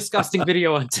every disgusting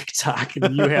video on TikTok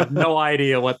and you have no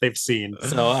idea what they've seen.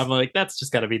 So I'm like, that's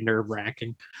just got to be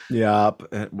nerve-wracking. Yep,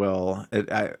 it will.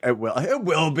 It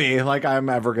will be. Like, I'm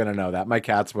ever going to know that. My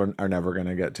cats are never going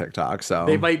to get TikTok, so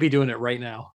they might be doing it right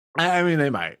now. I mean, they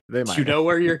might. Do you know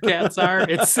where your cats are?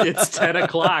 It's 10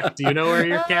 o'clock. Do you know where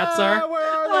your cats are? Where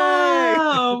are they?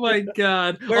 Oh my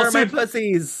God. Where are my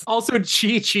pussies? Also,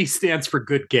 Chi stands for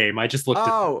good game. I just looked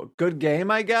at good game,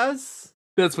 I guess.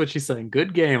 That's what she's saying.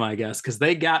 Good game, I guess, because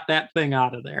they got that thing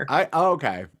out of there.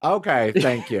 Okay.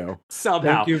 Thank you.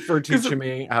 Somehow. Thank you for teaching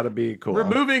me how to be cool.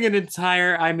 Removing an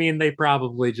entire, I mean, they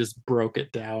probably just broke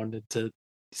it down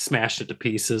smashed it to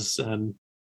pieces and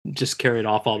just carried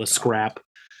off all the scrap.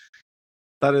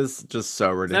 That is just so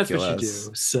ridiculous. That's what you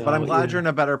do. So, but I'm glad you're in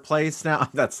a better place now.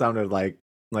 That sounded like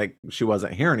she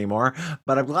wasn't here anymore.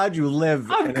 But I'm glad you live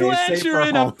in a safer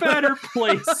home. A better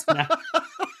place now.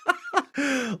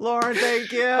 Lauren,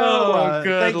 thank you. Oh,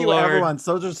 good thank you, Lord. everyone.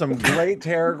 So those are some great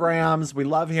telegrams. We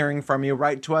love hearing from you.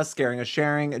 Write to us,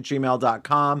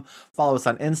 scaringasharing@gmail.com. Follow us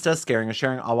on Insta,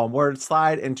 scaringasharing, all one word.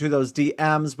 Slide into those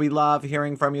DMs. We love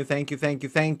hearing from you. Thank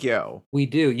you. We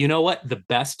do. You know what the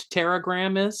best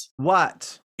telegram is?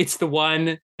 What? It's the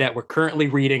one that we're currently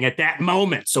reading at that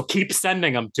moment. So keep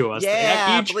sending them to us.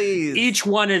 Yeah, please. Each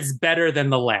one is better than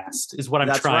the last, is what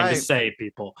I'm trying to say,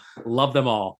 people. Love them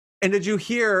all. And did you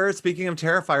hear, speaking of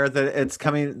Terrifier, that it's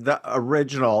coming,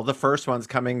 the first one's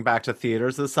coming back to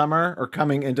theaters this summer, or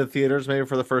coming into theaters maybe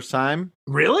for the first time?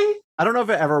 Really? I don't know if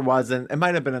it ever was, and it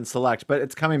might have been in select, but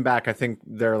it's coming back. I think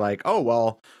they're like, oh,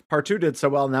 well, part 2 did so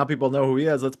well. Now people know who he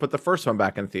is. Let's put the first one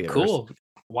back in theaters. Cool.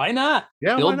 Why not?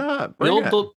 Yeah, why not?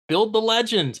 Build the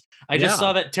legend. I just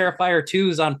saw that Terrifier 2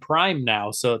 is on Prime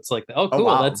now. So it's like, oh, cool. Oh,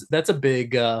 wow. That's a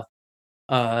big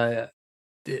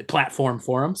platform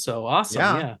for him. So awesome.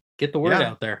 Yeah. Yeah. Get the word Yeah.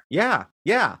 out there. Yeah.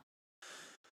 Yeah.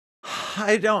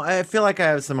 I feel like I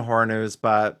have some horror news,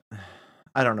 but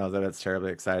I don't know that it's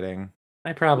terribly exciting.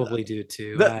 I probably do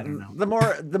too. I don't know.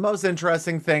 The most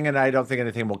interesting thing, and I don't think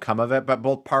anything will come of it, but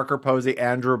both Parker Posey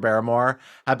and Drew Barrymore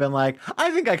have been like, I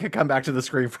think I could come back to the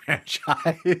Scream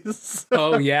franchise.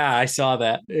 Oh yeah, I saw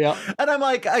that. Yeah. And I'm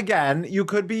like, again, you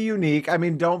could be unique. I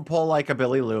mean, don't pull like a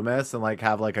Billy Loomis and like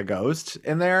have like a ghost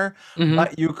in there, Mhm.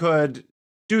 but you could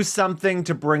do something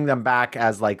to bring them back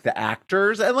as like the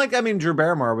actors. And like, I mean, Drew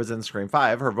Barrymore was in Scream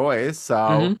 5, her voice. So,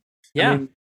 Mhm. Yeah. I mean,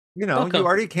 you know, Welcome. you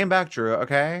already came back, Drew.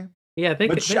 Okay. Yeah,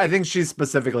 But I think she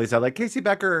specifically said like Casey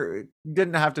Becker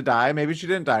didn't have to die. Maybe she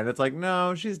didn't die. And it's like,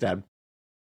 no, she's dead.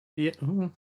 yeah.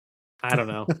 I don't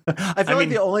know. I feel like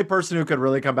the only person who could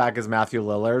really come back is Matthew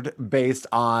Lillard based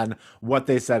on what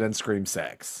they said in Scream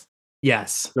 6.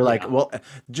 Yes. They're like, yeah. well,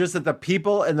 just that the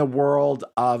people in the world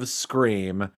of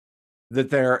Scream, that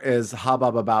there is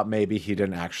hubbub about maybe he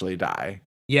didn't actually die.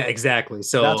 Yeah, exactly.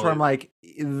 So That's where I'm like,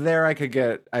 there I could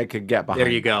get behind. there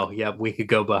you go. Yeah, we could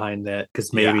go behind that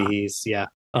because maybe he's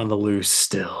on the loose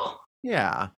still.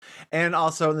 Yeah. And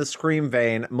also in the Scream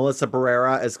vein, Melissa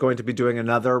Barrera is going to be doing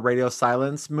another Radio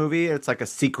Silence movie. It's like a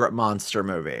secret monster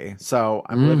movie. So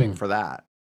I'm living for that.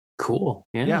 Cool.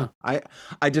 Yeah.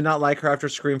 I did not like her after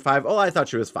Scream 5. Oh, I thought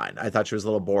she was fine. I thought she was a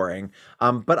little boring.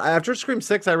 But after Scream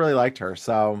 6, I really liked her.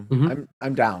 So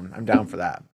I'm down. I'm down for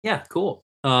that. Yeah, cool.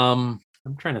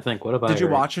 I'm trying to think. What about? Did you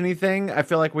watch anything? I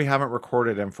feel like we haven't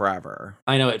recorded in forever.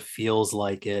 I know it feels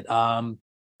like it. One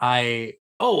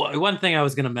thing I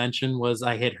was going to mention was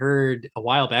I had heard a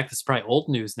while back. This is probably old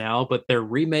news now, but they're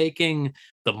remaking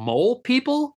The Mole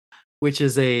People, which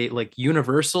is a like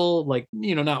Universal, like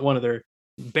not one of their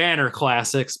banner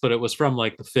classics, but it was from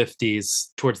like the 50s,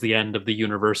 towards the end of the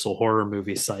Universal horror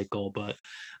movie cycle. But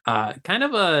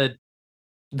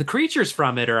the creatures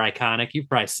from it are iconic. You've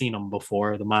probably seen them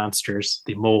before, the monsters,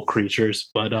 the mole creatures.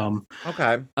 But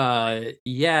okay.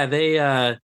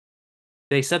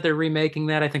 They said they're remaking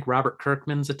that. I think Robert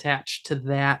Kirkman's attached to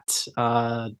that.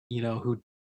 Who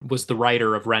was the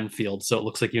writer of Renfield, so it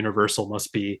looks like Universal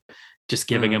must be just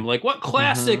giving him like, what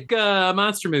classic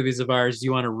monster movies of ours do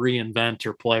you want to reinvent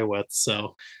or play with?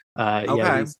 So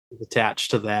he's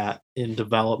attached to that in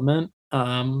development.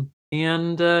 That's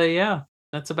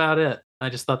about it. I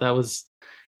just thought that was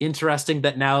interesting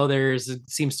that now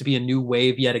seems to be a new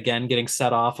wave yet again getting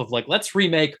set off of like, let's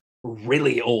remake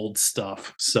really old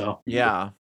stuff. So yeah.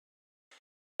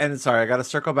 And sorry, I got to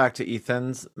circle back to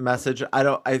Ethan's message.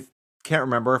 I can't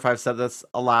remember if I've said this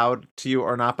aloud to you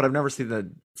or not, but I've never seen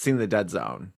the Dead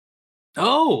Zone.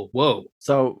 Oh, whoa.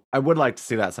 So I would like to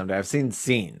see that someday. I've seen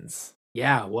scenes.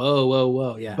 Yeah,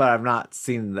 whoa, yeah. But I've not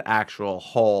seen the actual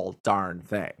whole darn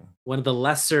thing. One of the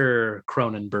lesser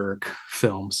Cronenberg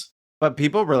films. But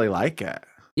people really like it.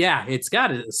 Yeah, it's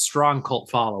got a strong cult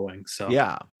following. So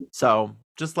yeah. So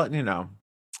just letting you know.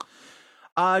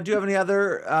 Do you have any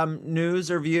other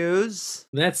news or views?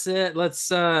 That's it. Let's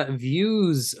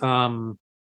views. I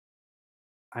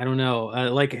don't know.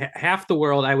 Like half the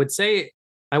world, I would say.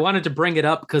 I wanted to bring it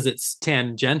up because it's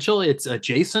tangential. It's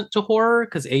adjacent to horror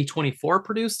because A24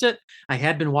 produced it. I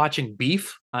had been watching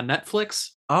Beef on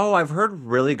Netflix. Oh, I've heard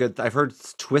really good. I've heard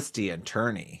it's twisty and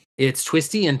turny. It's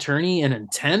twisty and turny and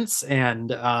intense. And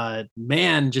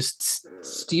just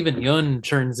Steven Yeun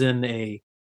turns in a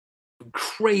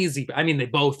crazy. I mean, they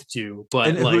both do. But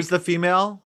and who's the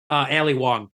female? Ali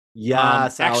Wong.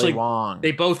 Yes, Ali Wong.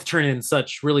 They both turn in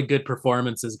such really good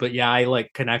performances. But yeah, I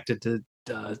like connected to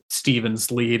Steven's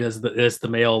lead as the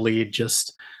male lead.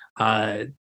 Just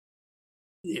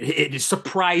it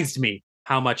surprised me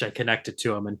how much I connected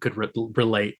to him and could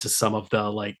relate to some of the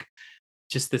like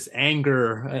just this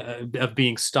anger of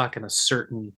being stuck in a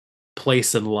certain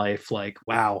place in life. Like,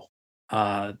 wow,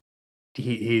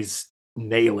 he's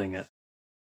nailing it.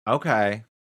 Okay,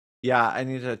 yeah, I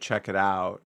need to check it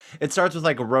out. It starts with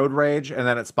like a road rage and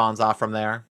then it spawns off from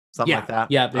there. Something like that?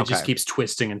 Yeah, it just keeps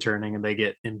twisting and turning and they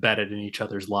get embedded in each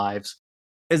other's lives.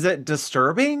 Is it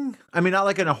disturbing? I mean, not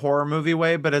like in a horror movie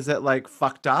way, but is it like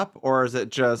fucked up or is it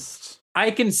just... I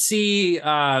can see,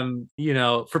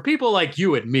 for people like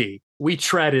you and me, we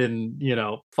tread in,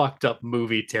 fucked up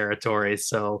movie territory.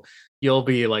 So you'll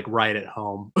be like right at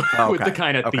home with the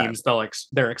kind of themes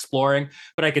they're exploring.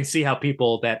 But I can see how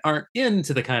people that aren't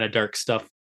into the kind of dark stuff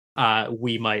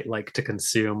we might like to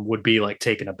consume would be like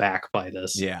taken aback by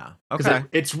this. Yeah. Okay.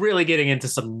 It's really getting into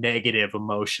some negative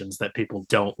emotions that people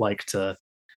don't like to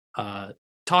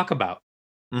talk about.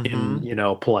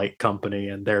 in, polite company,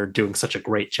 and they're doing such a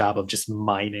great job of just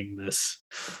mining this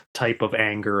type of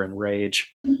anger and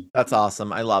rage. That's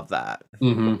awesome. I love that.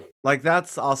 Mm-hmm. Like,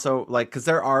 that's also like, because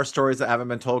there are stories that haven't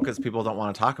been told because people don't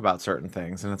want to talk about certain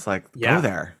things, and it's like, go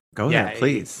there,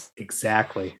 please.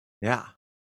 Exactly. Yeah.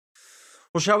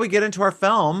 Well, shall we get into our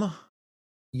film?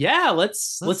 Yeah,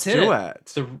 let's hit do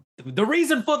it. The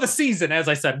reason for the season, as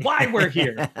I said, why we're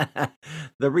here.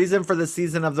 The reason for the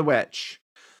season of the witch.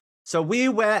 So we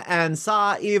went and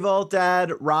saw Evil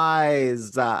Dead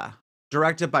Rise,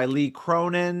 directed by Lee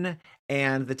Cronin,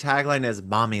 and the tagline is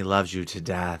 "Mommy loves you to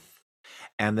death."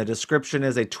 And the description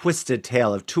is a twisted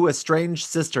tale of two estranged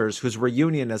sisters whose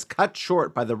reunion is cut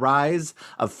short by the rise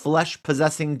of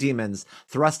flesh-possessing demons,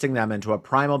 thrusting them into a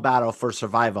primal battle for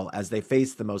survival as they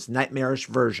face the most nightmarish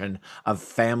version of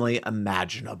family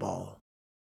imaginable.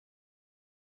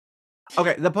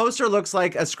 Okay, the poster looks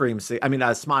like a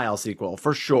a Smile sequel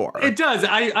for sure. It does.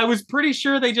 I was pretty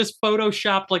sure they just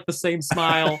photoshopped like the same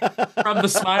smile from the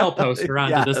Smile poster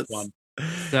onto this one.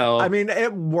 So I mean,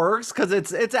 it works because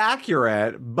it's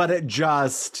accurate, but it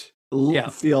just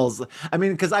feels. I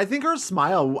mean, because I think her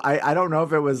smile. I don't know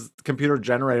if it was computer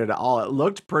generated at all. It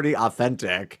looked pretty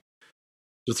authentic.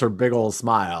 Just her big old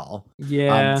smile.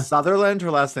 Yeah. Sutherland.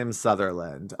 Her last name's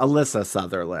Sutherland. Alyssa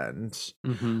Sutherland.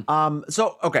 Mm-hmm.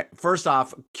 So okay. First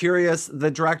off, curious.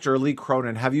 The director Lee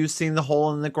Cronin. Have you seen The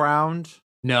Hole in the Ground?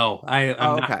 No, I'm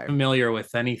not familiar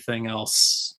with anything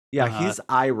else. Yeah, he's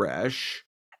Irish.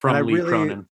 From Lee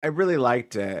Cronin. I really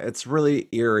liked it. It's really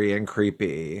eerie and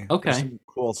creepy. Okay. There's some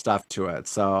cool stuff to it.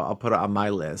 So I'll put it on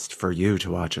my list for you to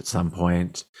watch at some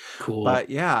point. Cool. But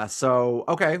yeah, so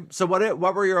okay. So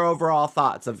what were your overall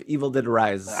thoughts of Evil Dead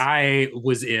Rise? I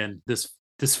was in this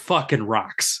fucking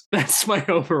rocks. That's my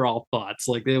overall thoughts.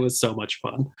 Like, it was so much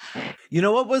fun. You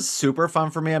know what was super fun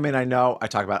for me? I mean, I know I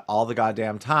talk about all the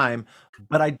goddamn time,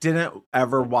 but I didn't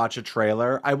ever watch a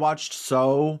trailer. I watched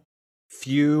so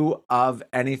few of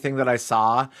anything that I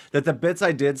saw that the bits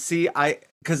I did see,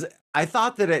 because I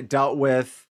thought that it dealt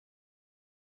with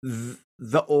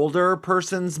the older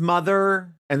person's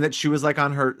mother and that she was like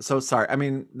on her. So sorry. I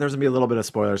mean, there's gonna be a little bit of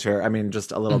spoilers here. I mean,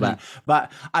 just a little bit,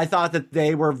 but I thought that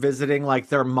they were visiting like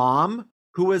their mom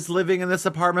who was living in this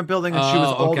apartment building, and she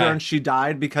was older and she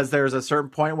died because there's a certain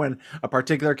point when a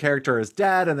particular character is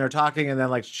dead and they're talking and then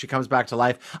like she comes back to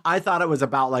life. I thought it was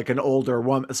about like an older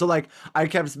woman. So like I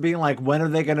kept being like, when are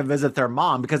they going to visit their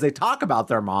mom? Because they talk about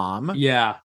their mom.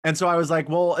 Yeah. And so I was like,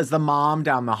 well, is the mom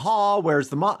down the hall? Where's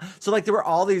the mom? So like there were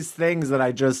all these things that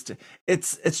I just,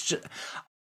 it's just,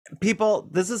 people,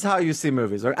 this is how you see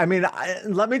movies. I mean,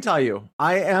 let me tell you,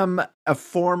 I am a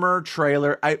former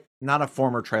trailer. Not a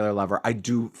former trailer lover. I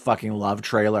do fucking love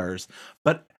trailers,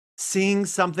 but seeing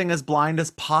something as blind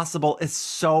as possible is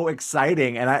so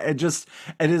exciting. And it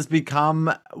has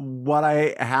become what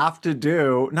I have to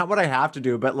do. Not what I have to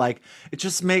do, but like, it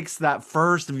just makes that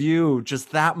first view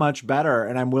just that much better.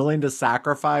 And I'm willing to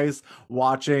sacrifice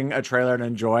watching a trailer and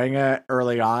enjoying it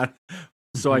early on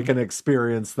so I can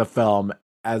experience the film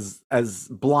as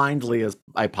blindly as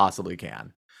I possibly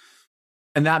can.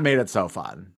 And that made it so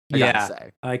fun. I gotta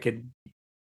say.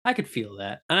 I could feel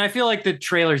that. And I feel like the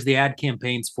trailers, the ad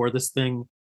campaigns for this thing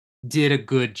did a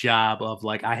good job of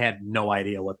like, I had no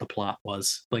idea what the plot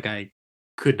was. Like, I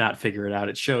could not figure it out.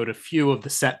 It showed a few of the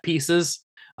set pieces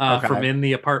from in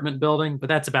the apartment building, but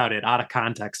that's about it. Out of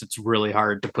context, it's really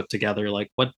hard to put together like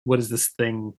what is this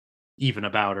thing even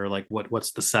about, or like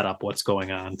what's the setup, what's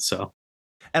going on. So,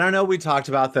 and I know we talked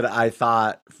about that. I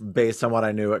thought based on what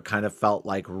I knew, it kind of felt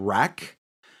like Wreck,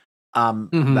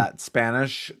 that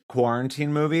Spanish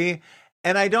quarantine movie.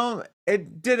 And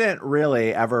it didn't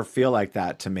really ever feel like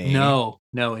that to me. No,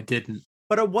 it didn't.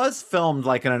 But it was filmed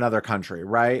like in another country,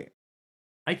 right?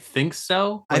 I think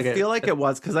so. Like I feel like it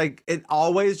was, because like it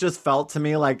always just felt to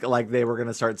me like they were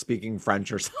gonna start speaking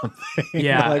French or something.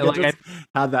 Yeah, like it just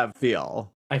had that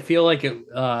feel. I feel like it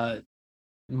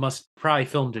must probably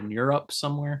filmed in Europe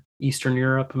somewhere, Eastern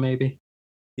Europe maybe.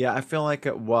 Yeah, I feel like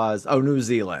it was. Oh, New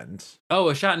Zealand. Oh,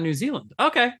 a shot in New Zealand.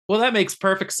 Okay, well that makes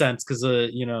perfect sense because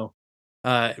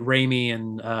Raimi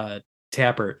and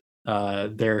Tappert,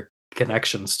 their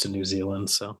connections to New Zealand.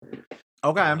 So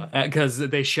okay, because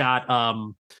they shot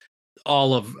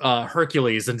all of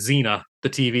Hercules and Xena, the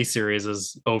TV series,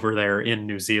 is over there in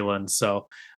New Zealand. So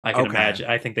I can imagine.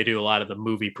 I think they do a lot of the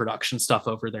movie production stuff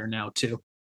over there now too.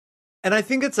 And I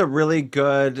think it's a really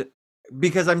good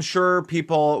because I'm sure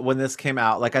people, when this came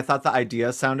out, like I thought the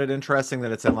idea sounded interesting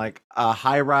that it's in like a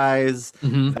high rise,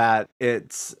 Mhm. that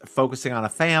it's focusing on a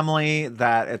family,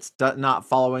 that it's not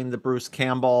following the Bruce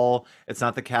Campbell, it's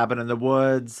not the Cabin in the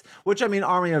Woods, which I mean,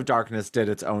 Army of Darkness did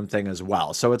its own thing as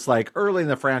well. So it's like early in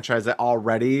the franchise, it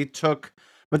already took,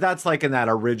 but that's like in that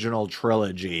original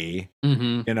trilogy,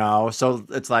 Mhm. you know? So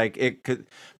it's like it could,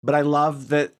 but I love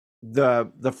that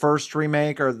the first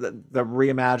remake or the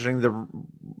reimagining,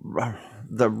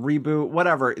 the reboot,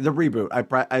 whatever, the reboot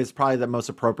is probably the most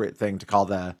appropriate thing to call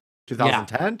the Yeah.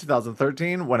 2010,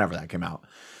 2013, whenever that came out.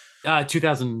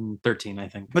 2013, I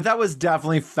think. But that was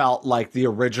definitely felt like the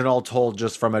original told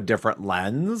just from a different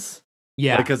lens.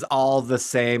 Yeah. Because all the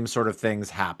same sort of things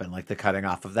happen, like the cutting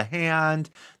off of the hand,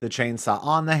 the chainsaw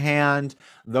on the hand,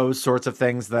 those sorts of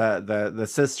things. The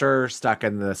sister stuck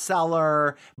in the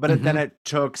cellar, but then Mhm. it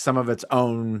took some of its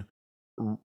own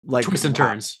like Twists and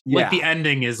turns. Yeah, Like the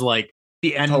ending is like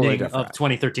the Totally ending of different.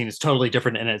 2013 is totally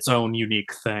different in its own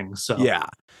unique thing. So yeah.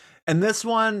 And this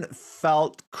one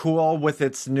felt cool with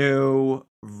its new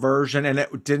version, and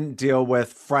it didn't deal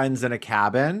with friends in a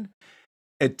cabin.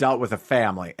 It dealt with a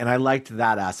family, and I liked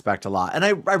that aspect a lot. And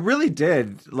I really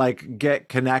did like get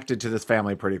connected to this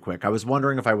family pretty quick. I was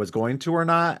wondering if I was going to or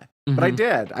not, but I Mhm.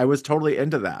 did. I was totally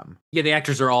into them. Yeah, the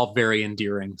actors are all very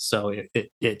endearing, so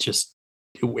it just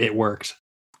it worked.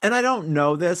 And I don't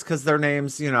know this because their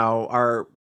names, are,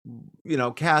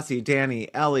 Cassie,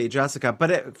 Danny, Ellie, Jessica, but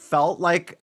it felt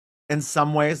like in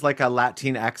some ways like a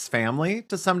Latinx family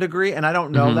to some degree. And I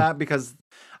don't know Mhm. that because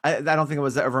I don't think it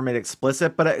was ever made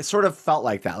explicit, but it sort of felt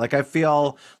like that. Like I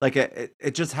feel like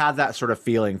it just had that sort of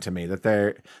feeling to me that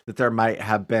there might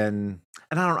have been,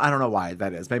 and I don't know why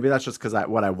that is. Maybe that's just because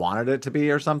what I wanted it to be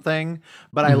or something.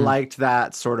 But I Mhm. liked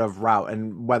that sort of route,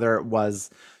 and whether it was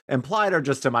implied or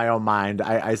just in my own mind,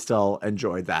 I still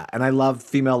enjoyed that. And I love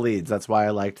female leads. That's why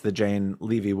I liked the Jane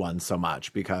Levy one so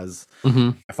much, because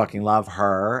Mhm. I fucking love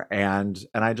her, and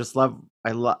I just love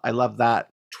I love that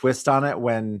twist on it,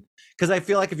 when because I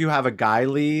feel like if you have a guy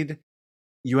lead,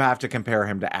 you have to compare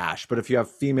him to Ash, but if you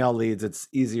have female leads, it's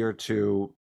easier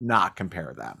to not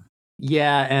compare them.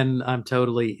 Yeah, and I'm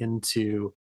totally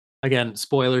into, again,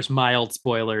 spoilers, mild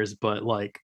spoilers, but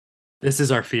like this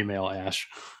is our female Ash.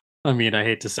 I mean, I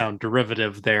hate to sound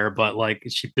derivative there, but like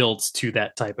she builds to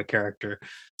that type of character.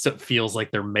 So it feels like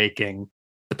they're making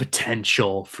the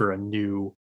potential for a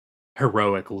new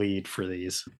heroic lead for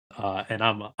these. And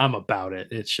I'm about it.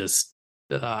 It's just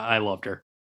I loved her.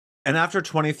 And after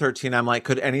 2013, I'm like,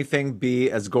 could anything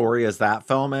be as gory as that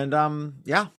film? And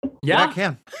yeah, it Yeah.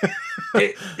 can.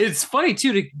 It's funny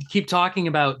too to keep talking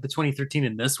about the 2013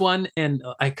 and this one, and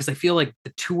because I feel like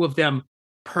the two of them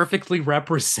perfectly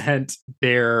represent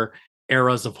their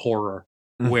eras of horror.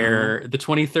 Mhm. Where the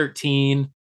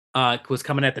 2013 was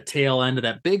coming at the tail end of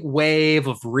that big wave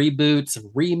of reboots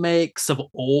and remakes of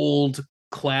old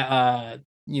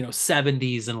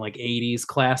 70s and like 80s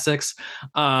classics,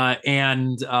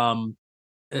 and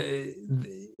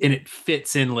it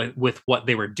fits in with what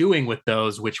they were doing with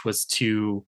those, which was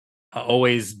to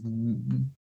always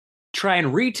try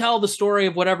and retell the story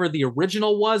of whatever the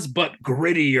original was, but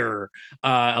grittier,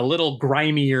 a little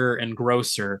grimier and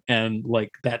grosser. And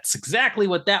like that's exactly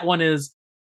what that one is.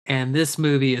 And this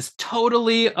movie is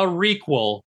totally a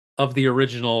requel of the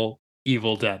original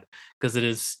Evil Dead, because it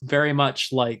is very much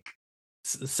like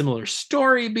similar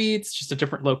story beats, just a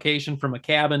different location from a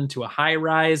cabin to a high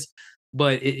rise,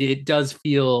 but it does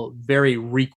feel very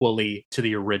requely to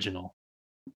the original.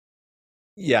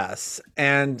 Yes,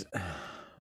 and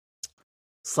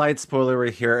slight spoilery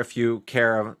here if you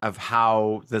care of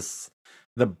how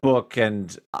the book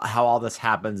and how all this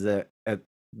happens at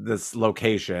this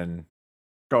location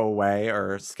go away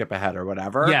or skip ahead or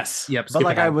whatever. Yes, yep, But skip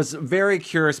like I ahead. was very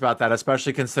curious about that,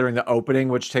 especially considering the opening,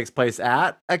 which takes place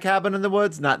at a cabin in the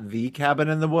woods, not the cabin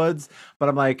in the woods. But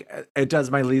I'm like, it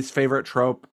does my least favorite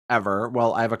trope ever.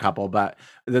 Well, I have a couple, but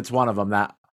it's one of them,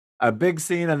 that a big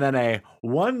scene and then a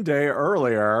one day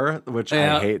earlier, which I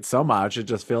Yeah, hate so much. It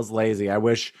just feels lazy. I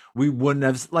wish we wouldn't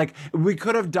have, like, we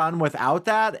could have done without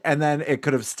that, and then it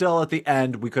could have still at the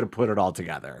end we could have put it all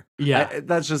together. yeah.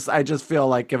 I just feel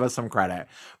like, give us some credit.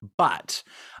 But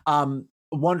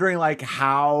wondering like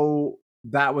how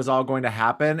that was all going to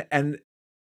happen. And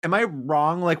am I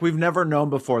wrong? Like, we've never known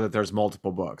before that there's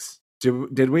multiple books.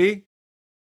 Did we?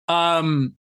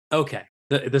 Um, okay.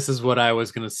 This is what I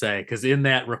was gonna say, because in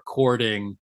that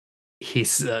recording, he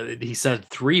said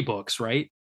 3 books,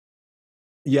 right?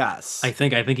 Yes. I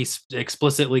think he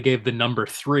explicitly gave the number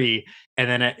 3, and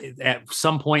then at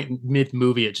some point mid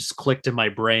movie, it just clicked in my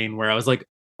brain where I was like,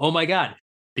 "Oh my god,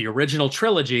 the original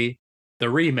trilogy, the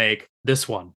remake, this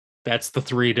one." That's the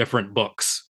 3 different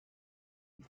books.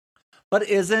 But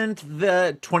isn't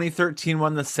the 2013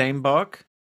 one the same book?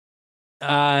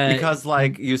 Uh, Because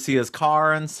like you see his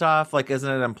car and stuff, like isn't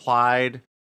it implied?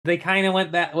 they kind of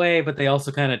went that way, but they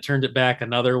also kind of turned it back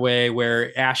another way,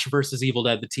 where Ash versus Evil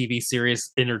Dead, the TV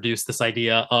series, introduced this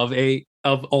idea of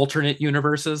alternate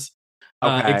universes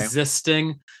Okay.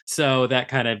 existing. So that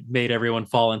kind of made everyone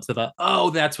fall into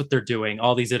that's what they're doing.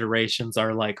 All these iterations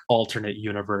are like alternate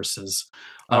universes,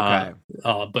 Okay.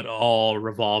 but all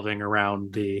revolving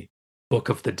around the Book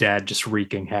of the Dead, just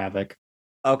wreaking havoc.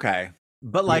 Okay.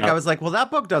 But like Yeah. I was like, well, that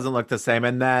book doesn't look the same.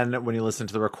 And then when you listen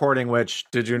to the recording, which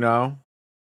did you know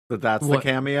that that's the What?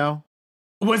 cameo?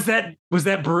 Was that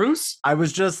Bruce? I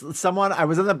was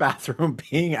in the bathroom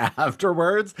peeing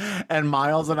afterwards, and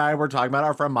Miles and I were talking about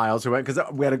our friend Miles who went, because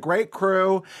we had a great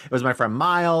crew. It was my friend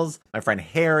Miles, my friend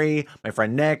Harry, my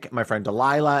friend Nick, my friend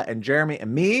Delilah, and Jeremy,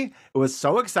 and me. It was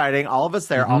so exciting. All of us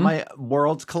there, all Mhm. my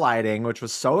worlds colliding, which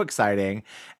was so exciting.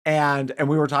 And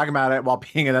we were talking about it while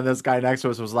peeing, and then this guy next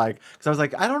to us was like, because I was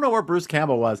like, I don't know where Bruce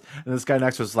Campbell was. And this guy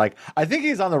next to us was like, I think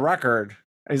he's on the record.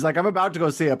 He's like, I'm about to go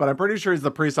see it, but I'm pretty sure he's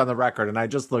the priest on the record. And I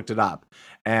just looked it up.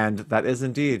 And that is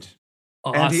indeed.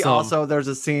 And he Awesome. also, there's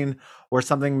a scene where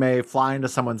something may fly into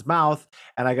someone's mouth.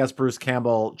 And I guess Bruce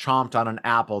Campbell chomped on an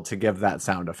apple to give that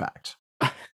sound effect,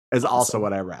 is also Awesome.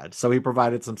 what I read. So he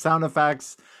provided some sound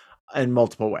effects in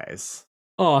multiple ways.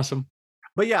 Awesome.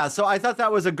 But yeah, so I thought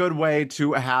that was a good way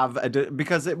to have,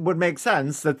 because it would make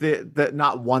sense that that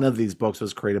not one of these books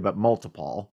was created, but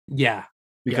multiple. Yeah.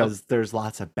 Because there's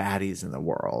lots of baddies in the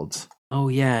world. Oh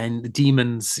yeah, and the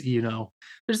demons,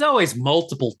 there's always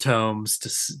multiple tomes to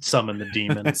summon the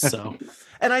demons. So,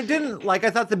 and I didn't like.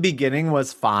 I thought the beginning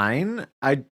was fine.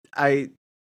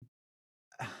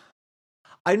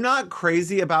 I'm not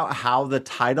crazy about how the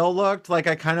title looked. Like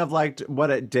I kind of liked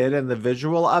what it did and the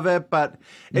visual of it, but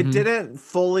it didn't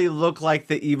fully look like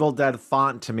the Evil Dead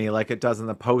font to me like it does in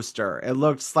the poster. It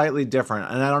looked slightly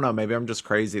different. And I don't know, maybe I'm just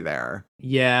crazy there.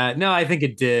 Yeah, no, I think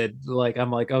it did. Like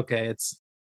I'm like, okay, it's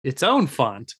its own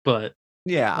font, but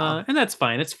yeah. And that's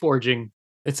fine. It's forging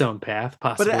its own path,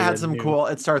 possibly. But it had some cool,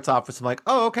 it starts off with some like,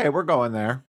 oh, okay, we're going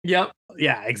there. Yep.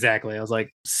 Yeah, exactly. I was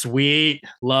like, sweet,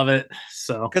 love it.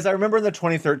 So, because I remember in the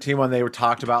 2013 one, they were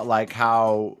talked about like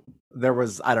how there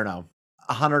was, I don't know,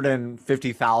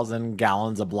 150,000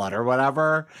 gallons of blood or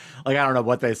whatever. Like, I don't know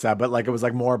what they said, but like it was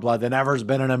like more blood than ever's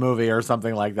been in a movie or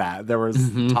something like that. There was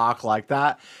talk like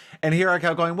that. And here I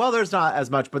kept going, well, there's not as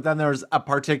much, but then there's a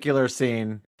particular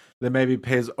scene that maybe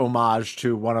pays homage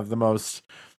to one of the most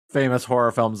famous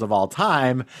horror films of all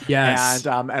time. Yes.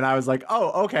 And I was like,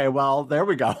 oh, okay, well, there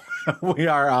we go. We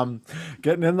are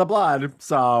getting in the blood.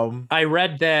 So I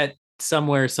read that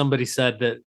somewhere somebody said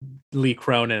that Lee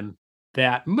Cronin,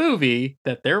 that movie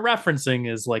that they're referencing,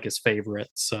 is like his favorite.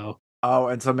 So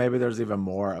and so maybe there's even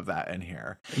more of that in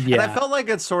here. Yeah. And I felt like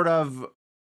it's sort of,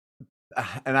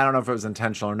 and I don't know if it was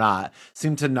intentional or not,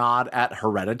 seemed to nod at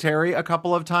Hereditary a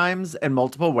couple of times in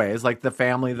multiple ways, like the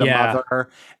family, the mother,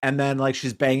 and then like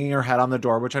she's banging her head on the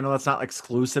door, which I know that's not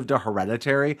exclusive to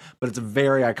Hereditary, but it's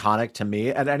very iconic to me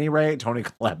at any rate. Toni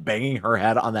Collette banging her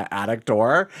head on the attic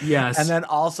door. Yes. And then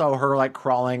also her like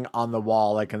crawling on the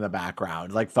wall, like in the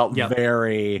background, like felt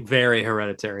very, very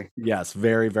Hereditary. Yes.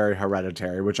 Very, very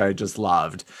Hereditary, which I just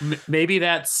loved. Maybe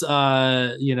that's,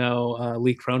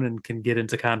 Lee Cronin can get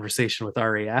into conversation with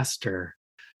Ari Aster.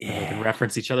 Yeah. They can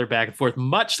reference each other back and forth,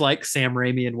 much like Sam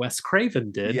Raimi and Wes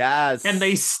Craven did. Yes. And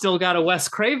they still got a Wes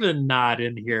Craven nod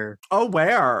in here. Oh,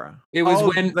 where? It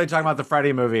was when they talk about the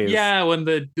Freddy movies. Yeah, when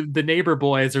the neighbor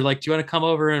boys are like, do you want to come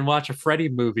over and watch a Freddy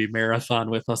movie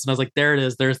marathon with us? And I was like, there it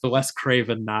is. There's the Wes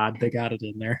Craven nod. They got it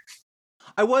in there.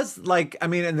 I was like, I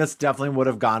mean, and this definitely would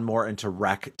have gone more into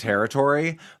Wreck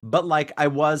territory, but like I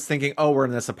was thinking, oh, we're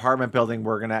in this apartment building,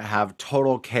 we're gonna have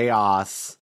total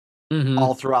chaos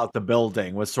all throughout the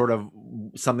building, was sort of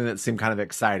something that seemed kind of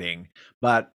exciting.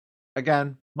 But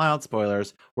again, mild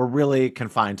spoilers, we're really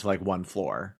confined to like one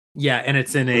floor. Yeah, and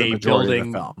it's in a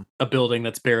building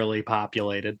that's barely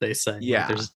populated, they say. Yeah. Like,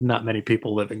 there's not many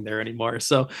people living there anymore.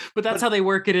 So, but that's how they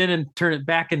work it in and turn it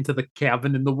back into the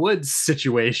cabin in the woods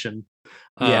situation.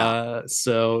 Yeah.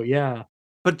 So yeah.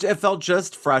 But it felt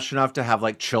just fresh enough to have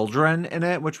like children in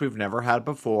it, which we've never had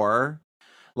before.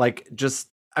 Like just,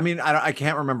 I mean, I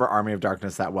can't remember Army of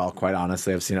Darkness that well, quite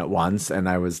honestly. I've seen it once and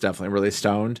I was definitely really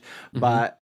stoned.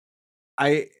 But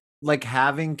I like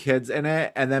having kids in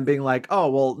it and then being like, oh,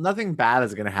 well, nothing bad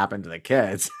is going to happen to the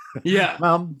kids. Yeah.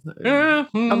 Mom,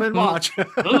 come and watch.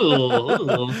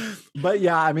 But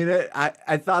yeah, I mean,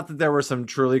 I thought that there were some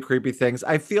truly creepy things.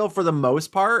 I feel for the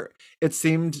most part, it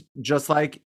seemed just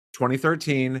like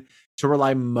 2013 to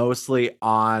rely mostly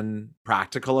on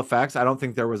practical effects. I don't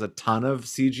think there was a ton of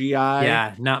CGI.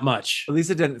 Yeah, not much. At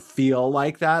least it didn't feel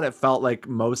like that. It felt like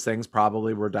most things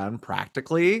probably were done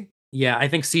practically. Yeah, I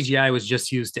think CGI was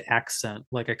just used to accent.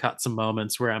 Like I caught some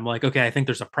moments where I'm like, okay, I think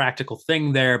there's a practical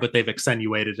thing there, but they've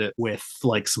accentuated it with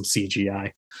like some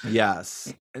CGI.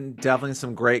 Yes. And definitely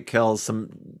some great kills, some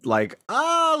like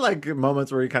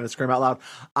moments where you kind of scream out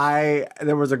loud.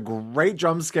 There was a great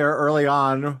jump scare early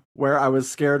on where I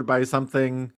was scared by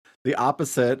something the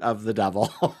opposite of the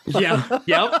devil. Yeah.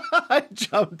 Yep. I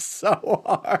jumped so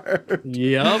hard.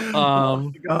 Yep. Oh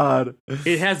my God.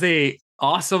 It has a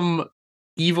awesome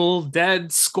Evil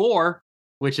Dead score,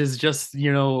 which is just,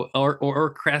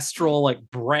 orchestral like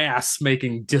brass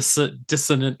making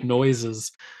dissonant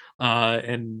noises.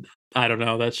 And I don't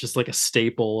know, that's just like a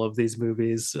staple of these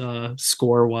movies,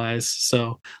 score wise.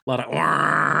 So a lot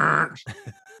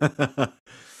of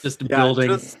just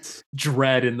building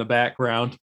dread in the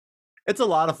background. It's a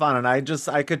lot of fun, and I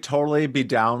could totally be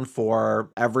down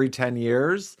for every 10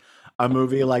 years a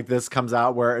movie like this comes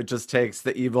out where it just takes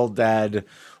the Evil Dead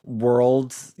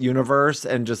world universe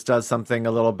and just does something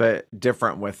a little bit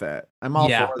different with it. I'm all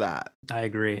for that. I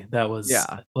agree. That was,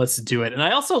 let's do it. And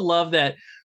I also love that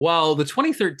while the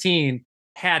 2013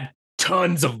 had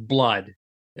tons of blood,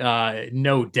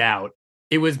 no doubt,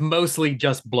 it was mostly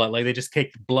just blood. Like they just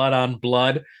kicked blood on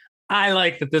blood. I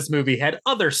like that this movie had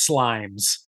other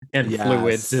slimes and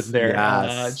fluids in there,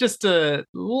 just to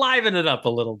liven it up a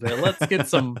little bit. Let's get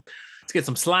some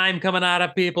slime coming out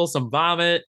of people, some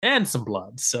vomit, and some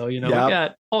blood. So we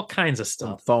got all kinds of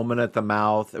stuff. Foaming at the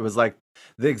mouth. It was like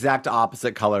the exact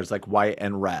opposite colors, like white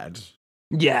and red.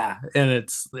 Yeah, and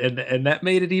and that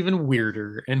made it even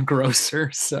weirder and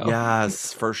grosser. So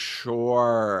yes, for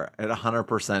sure, it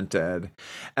 100% did.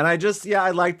 And I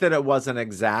liked that it wasn't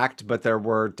exact, but there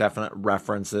were definite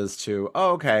references to,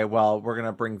 okay, well, we're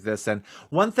gonna bring this in.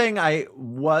 One thing I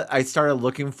started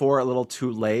looking for a little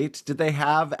too late. Did they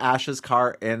have Ash's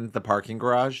car in the parking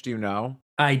garage? Do you know?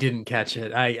 I didn't catch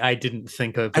it. I didn't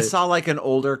think of it. I saw like an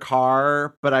older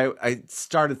car, but I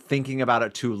started thinking about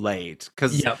it too late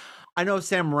because. Yep. I know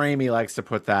Sam Raimi likes to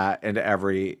put that into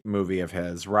every movie of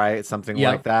his, right? Something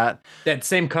like that. That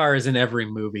same car is in every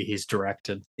movie he's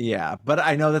directed. Yeah, but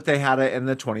I know that they had it in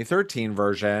the 2013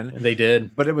 version. They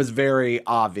did. But it was very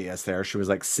obvious there. She was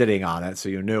like sitting on it, so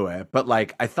you knew it. But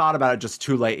like I thought about it just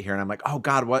too late here, and I'm like, oh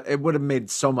God, what? It would have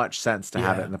made so much sense to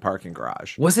have it in the parking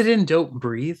garage. Was it in Don't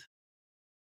Breathe?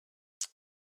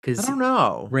 I don't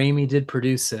know. Raimi did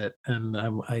produce it, and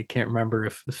I can't remember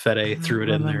if Fede threw it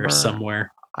in there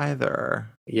somewhere. Either.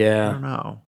 Yeah. I don't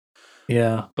know.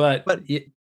 Yeah. But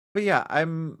yeah, I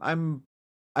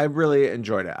really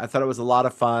enjoyed it. I thought it was a lot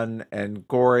of fun and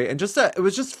gory and it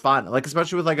was just fun. Like,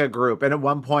 especially with like a group. And at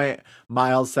one point,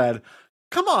 Miles said,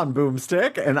 "Come on,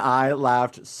 Boomstick." And I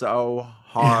laughed so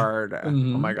hard.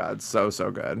 Mm-hmm. Oh my God. So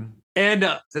good.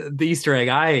 And the Easter egg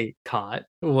I caught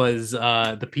was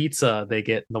the pizza they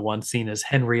get in the one scene is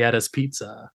Henrietta's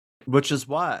pizza. Which is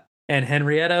what? And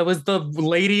Henrietta was the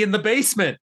lady in the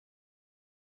basement.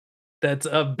 That's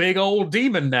a big old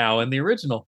demon now in the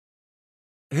original.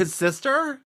 His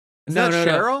sister? Is that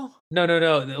Cheryl?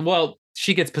 No. Well,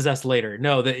 she gets possessed later.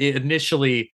 No,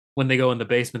 initially when they go in the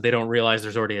basement, they don't realize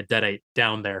there's already a deadite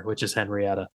down there, which is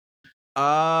Henrietta.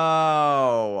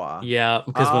 Oh. Yeah,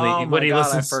 because when he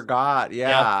listens, I forgot.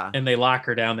 Yeah. And they lock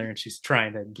her down there and she's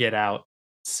trying to get out.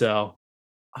 So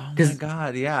oh my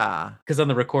God, yeah. Because on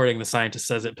the recording, the scientist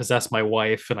says it possessed my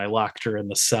wife and I locked her in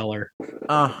the cellar.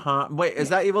 Wait, is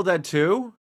that Evil Dead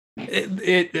 2?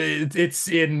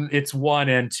 It's 1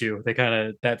 and 2.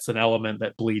 That's an element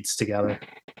that bleeds together.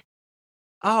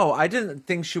 Oh, I didn't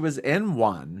think she was in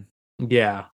 1.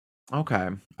 Yeah. Okay.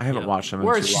 I haven't watched them in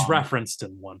or too she's long. referenced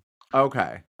in 1.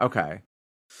 Okay.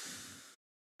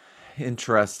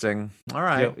 Interesting. All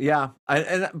right. Yep. Yeah.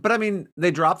 But I mean,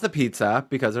 they drop the pizza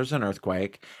because there's an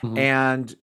earthquake,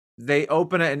 and they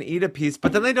open it and eat a piece,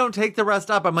 but then they don't take the rest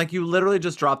up. I'm like, you literally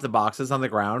just dropped the boxes on the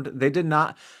ground. They did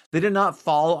not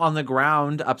fall on the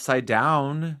ground upside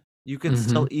down. You can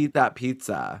still eat that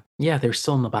pizza. Yeah, they're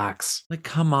still in the box. Like,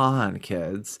 come on,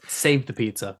 kids. Save the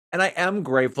pizza. And I am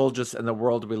grateful just in the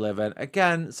world we live in.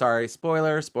 Again, sorry,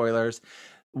 spoilers.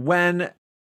 When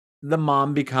the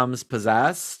mom becomes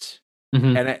possessed,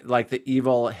 and it like the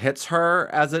evil hits her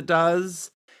as it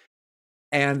does,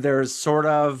 and there's sort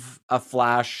of a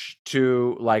flash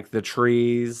to like the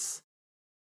trees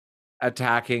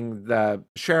attacking the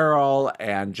Cheryl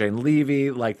and Jane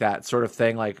Levy, like that sort of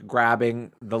thing, like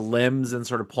grabbing the limbs and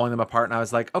sort of pulling them apart. And I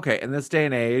was like, okay, in this day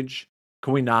and age,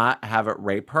 can we not have it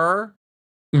rape her?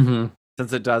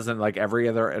 since it doesn't like every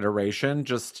other iteration.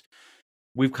 Just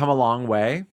we've come a long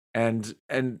way, and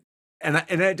it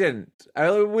didn't.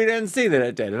 We didn't see that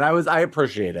it did, and I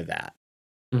appreciated that.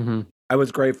 Mm-hmm. I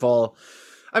was grateful.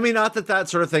 I mean, not that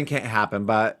sort of thing can't happen,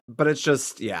 but it's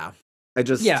just yeah. We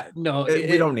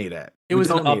don't need it. It was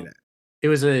It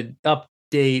was an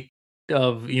update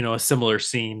of a similar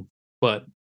scene, but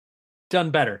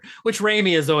done better. Which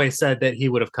Raimi has always said that he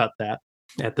would have cut that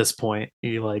at this point.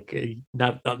 He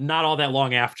not all that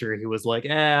long after he was like,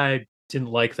 I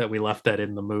didn't like that we left that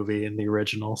in the movie in the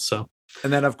original. So,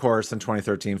 and then of course in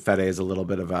 2013, Fede is a little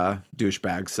bit of a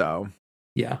douchebag. So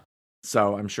yeah.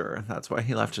 So I'm sure that's why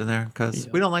he left it in there because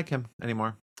we don't like him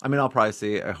anymore. I mean, I'll probably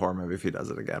see a horror movie if he does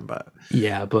it again, but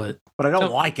I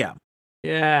don't like him.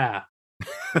 Yeah.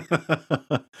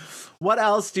 What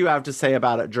else do you have to say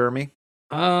about it, Jeremy?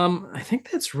 I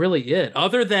think that's really it.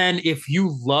 Other than if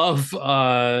you love,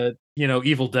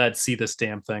 Evil Dead, see this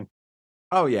damn thing.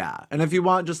 Oh yeah, and if you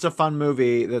want just a fun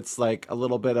movie that's like a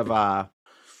little bit of a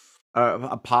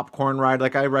popcorn ride,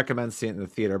 like I recommend seeing it in the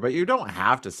theater, but you don't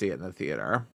have to see it in the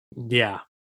theater. Yeah.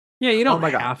 Yeah, you don't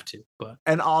have to, but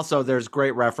and also there's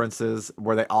great references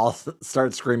where they all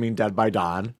start screaming "Dead by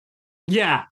Dawn."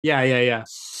 Yeah.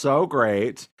 So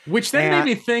great. Which then made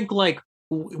me think, like,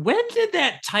 when did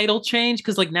that title change?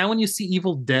 Because like now when you see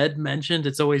Evil Dead mentioned,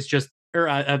 it's always just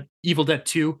Evil Dead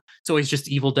 2. It's always just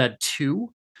Evil Dead 2.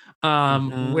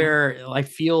 Where I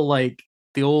feel like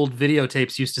the old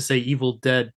videotapes used to say Evil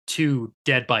Dead 2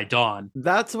 Dead by Dawn.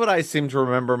 That's what I seem to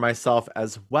remember myself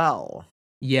as well.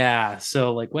 Yeah,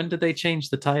 so like when did they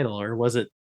change the title, or was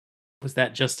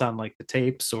that just on like the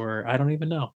tapes, or I don't even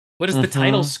know. What does the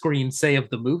title screen say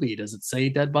of the movie? Does it say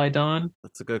Dead by Dawn?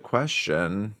 That's a good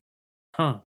question.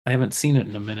 Huh. I haven't seen it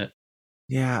in a minute.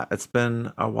 Yeah, it's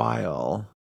been a while.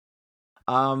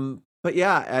 But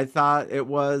yeah, I thought it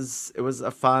was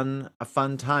a fun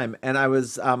time, and I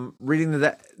was reading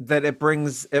that it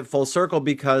brings it full circle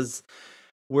because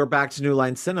we're back to New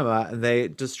Line Cinema, and they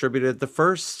distributed the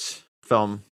first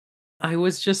film. I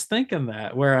was just thinking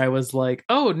that, where I was like,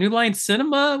 oh, New Line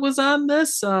Cinema was on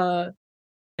this, and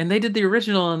they did the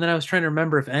original, and then I was trying to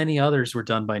remember if any others were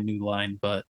done by New Line,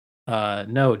 but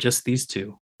no, just these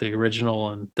two, the original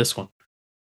and this one.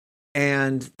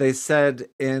 And they said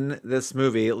in this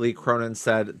movie, Lee Cronin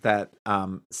said that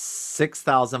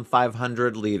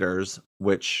 6,500 liters,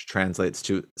 which translates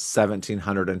to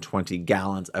 1,720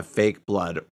 gallons of fake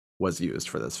blood, was used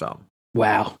for this film.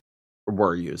 Wow.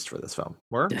 Were used for this film.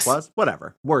 Yes.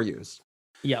 Whatever. Were used.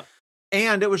 Yep.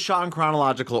 And it was shot in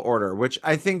chronological order, which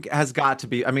I think has got to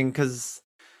be, I mean, because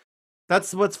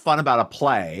that's what's fun about a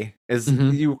play is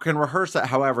you can rehearse it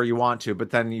however you want to, but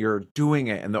then you're doing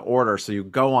it in the order. So you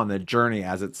go on the journey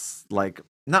as it's like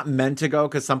not meant to go,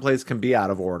 because some plays can be out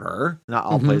of order. Not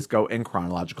all plays go in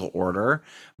chronological order,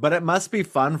 but it must be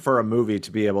fun for a movie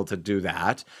to be able to do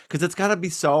that, because it's got to be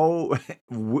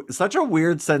such a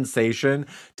weird sensation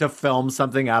to film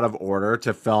something out of order,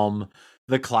 to film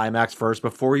the climax first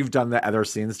before you've done the other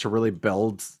scenes to really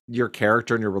build your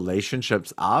character and your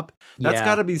relationships up. That's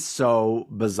got to be so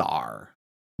bizarre.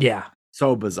 Yeah.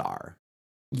 So bizarre.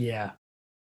 Yeah.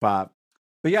 But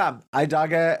yeah, I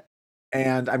dug it,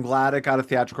 and I'm glad it got a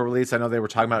theatrical release. I know they were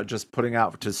talking about just putting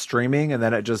out to streaming, and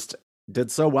then it just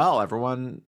did so well.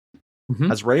 Everyone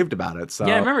has raved about it. So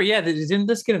yeah, I remember. Yeah, didn't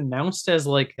this get announced as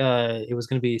like it was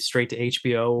going to be straight to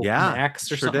HBO Max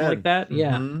or something like that?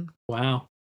 Yeah. Wow.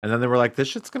 And then they were like, this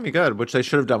shit's going to be good, which they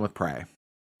should have done with Prey.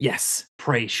 Yes.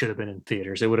 Prey should have been in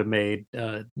theaters. It would have made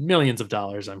millions of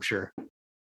dollars, I'm sure.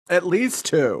 At least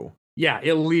 2. Yeah,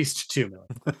 at least 2 million.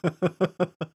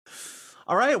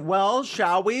 All right. Well,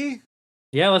 shall we?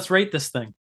 Yeah, let's rate this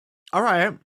thing. All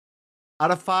right. Out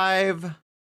of 5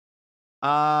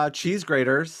 cheese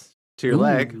graters to your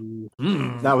leg.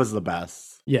 That was the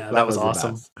best. Yeah, that was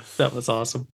awesome. That was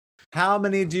awesome. How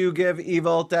many do you give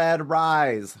Evil Dead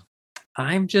Rise?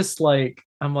 I'm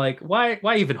like, why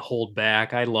even hold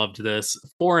back? I loved this.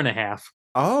 4.5.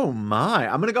 Oh my.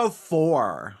 I'm gonna go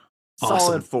 4. Awesome.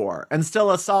 Solid 4. And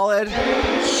still a solid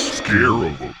scare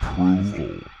of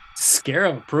approval. Scare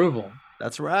of approval.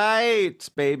 That's right,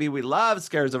 baby. We love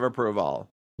scares of approval.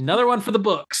 Another one for the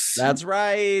books. That's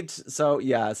right. So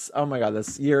yes. Oh my God,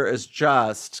 this year is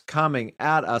just coming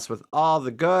at us with all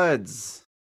the goods.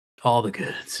 All the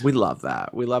goods. We love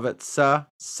that. We love it so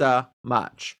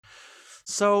much.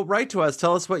 So write to us.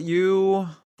 Tell us what you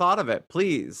thought of it.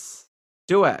 Please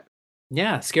do it.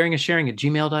 Yeah.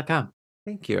 Scaringissharing@gmail.com.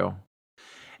 Thank you.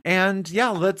 And yeah,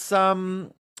 let's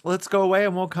let's go away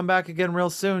and we'll come back again real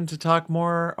soon to talk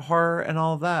more horror and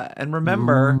all of that. And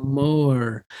remember,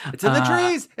 more. it's in the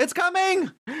trees. It's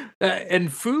coming.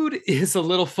 And food is a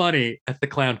little funny at the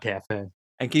Clown Cafe.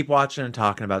 And keep watching and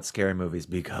talking about scary movies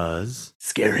because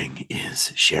scaring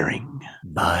is sharing.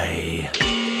 Bye.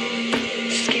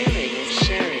 Scaring is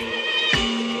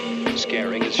sharing.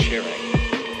 Scaring is sharing.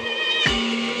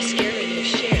 Scaring is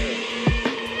sharing.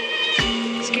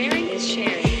 Scaring is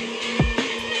sharing.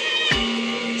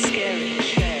 Scaring is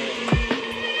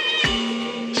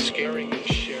sharing. Scaring is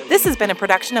sharing. This has been a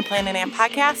production of Planet Amp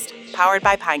Podcast, powered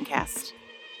by Pinecast.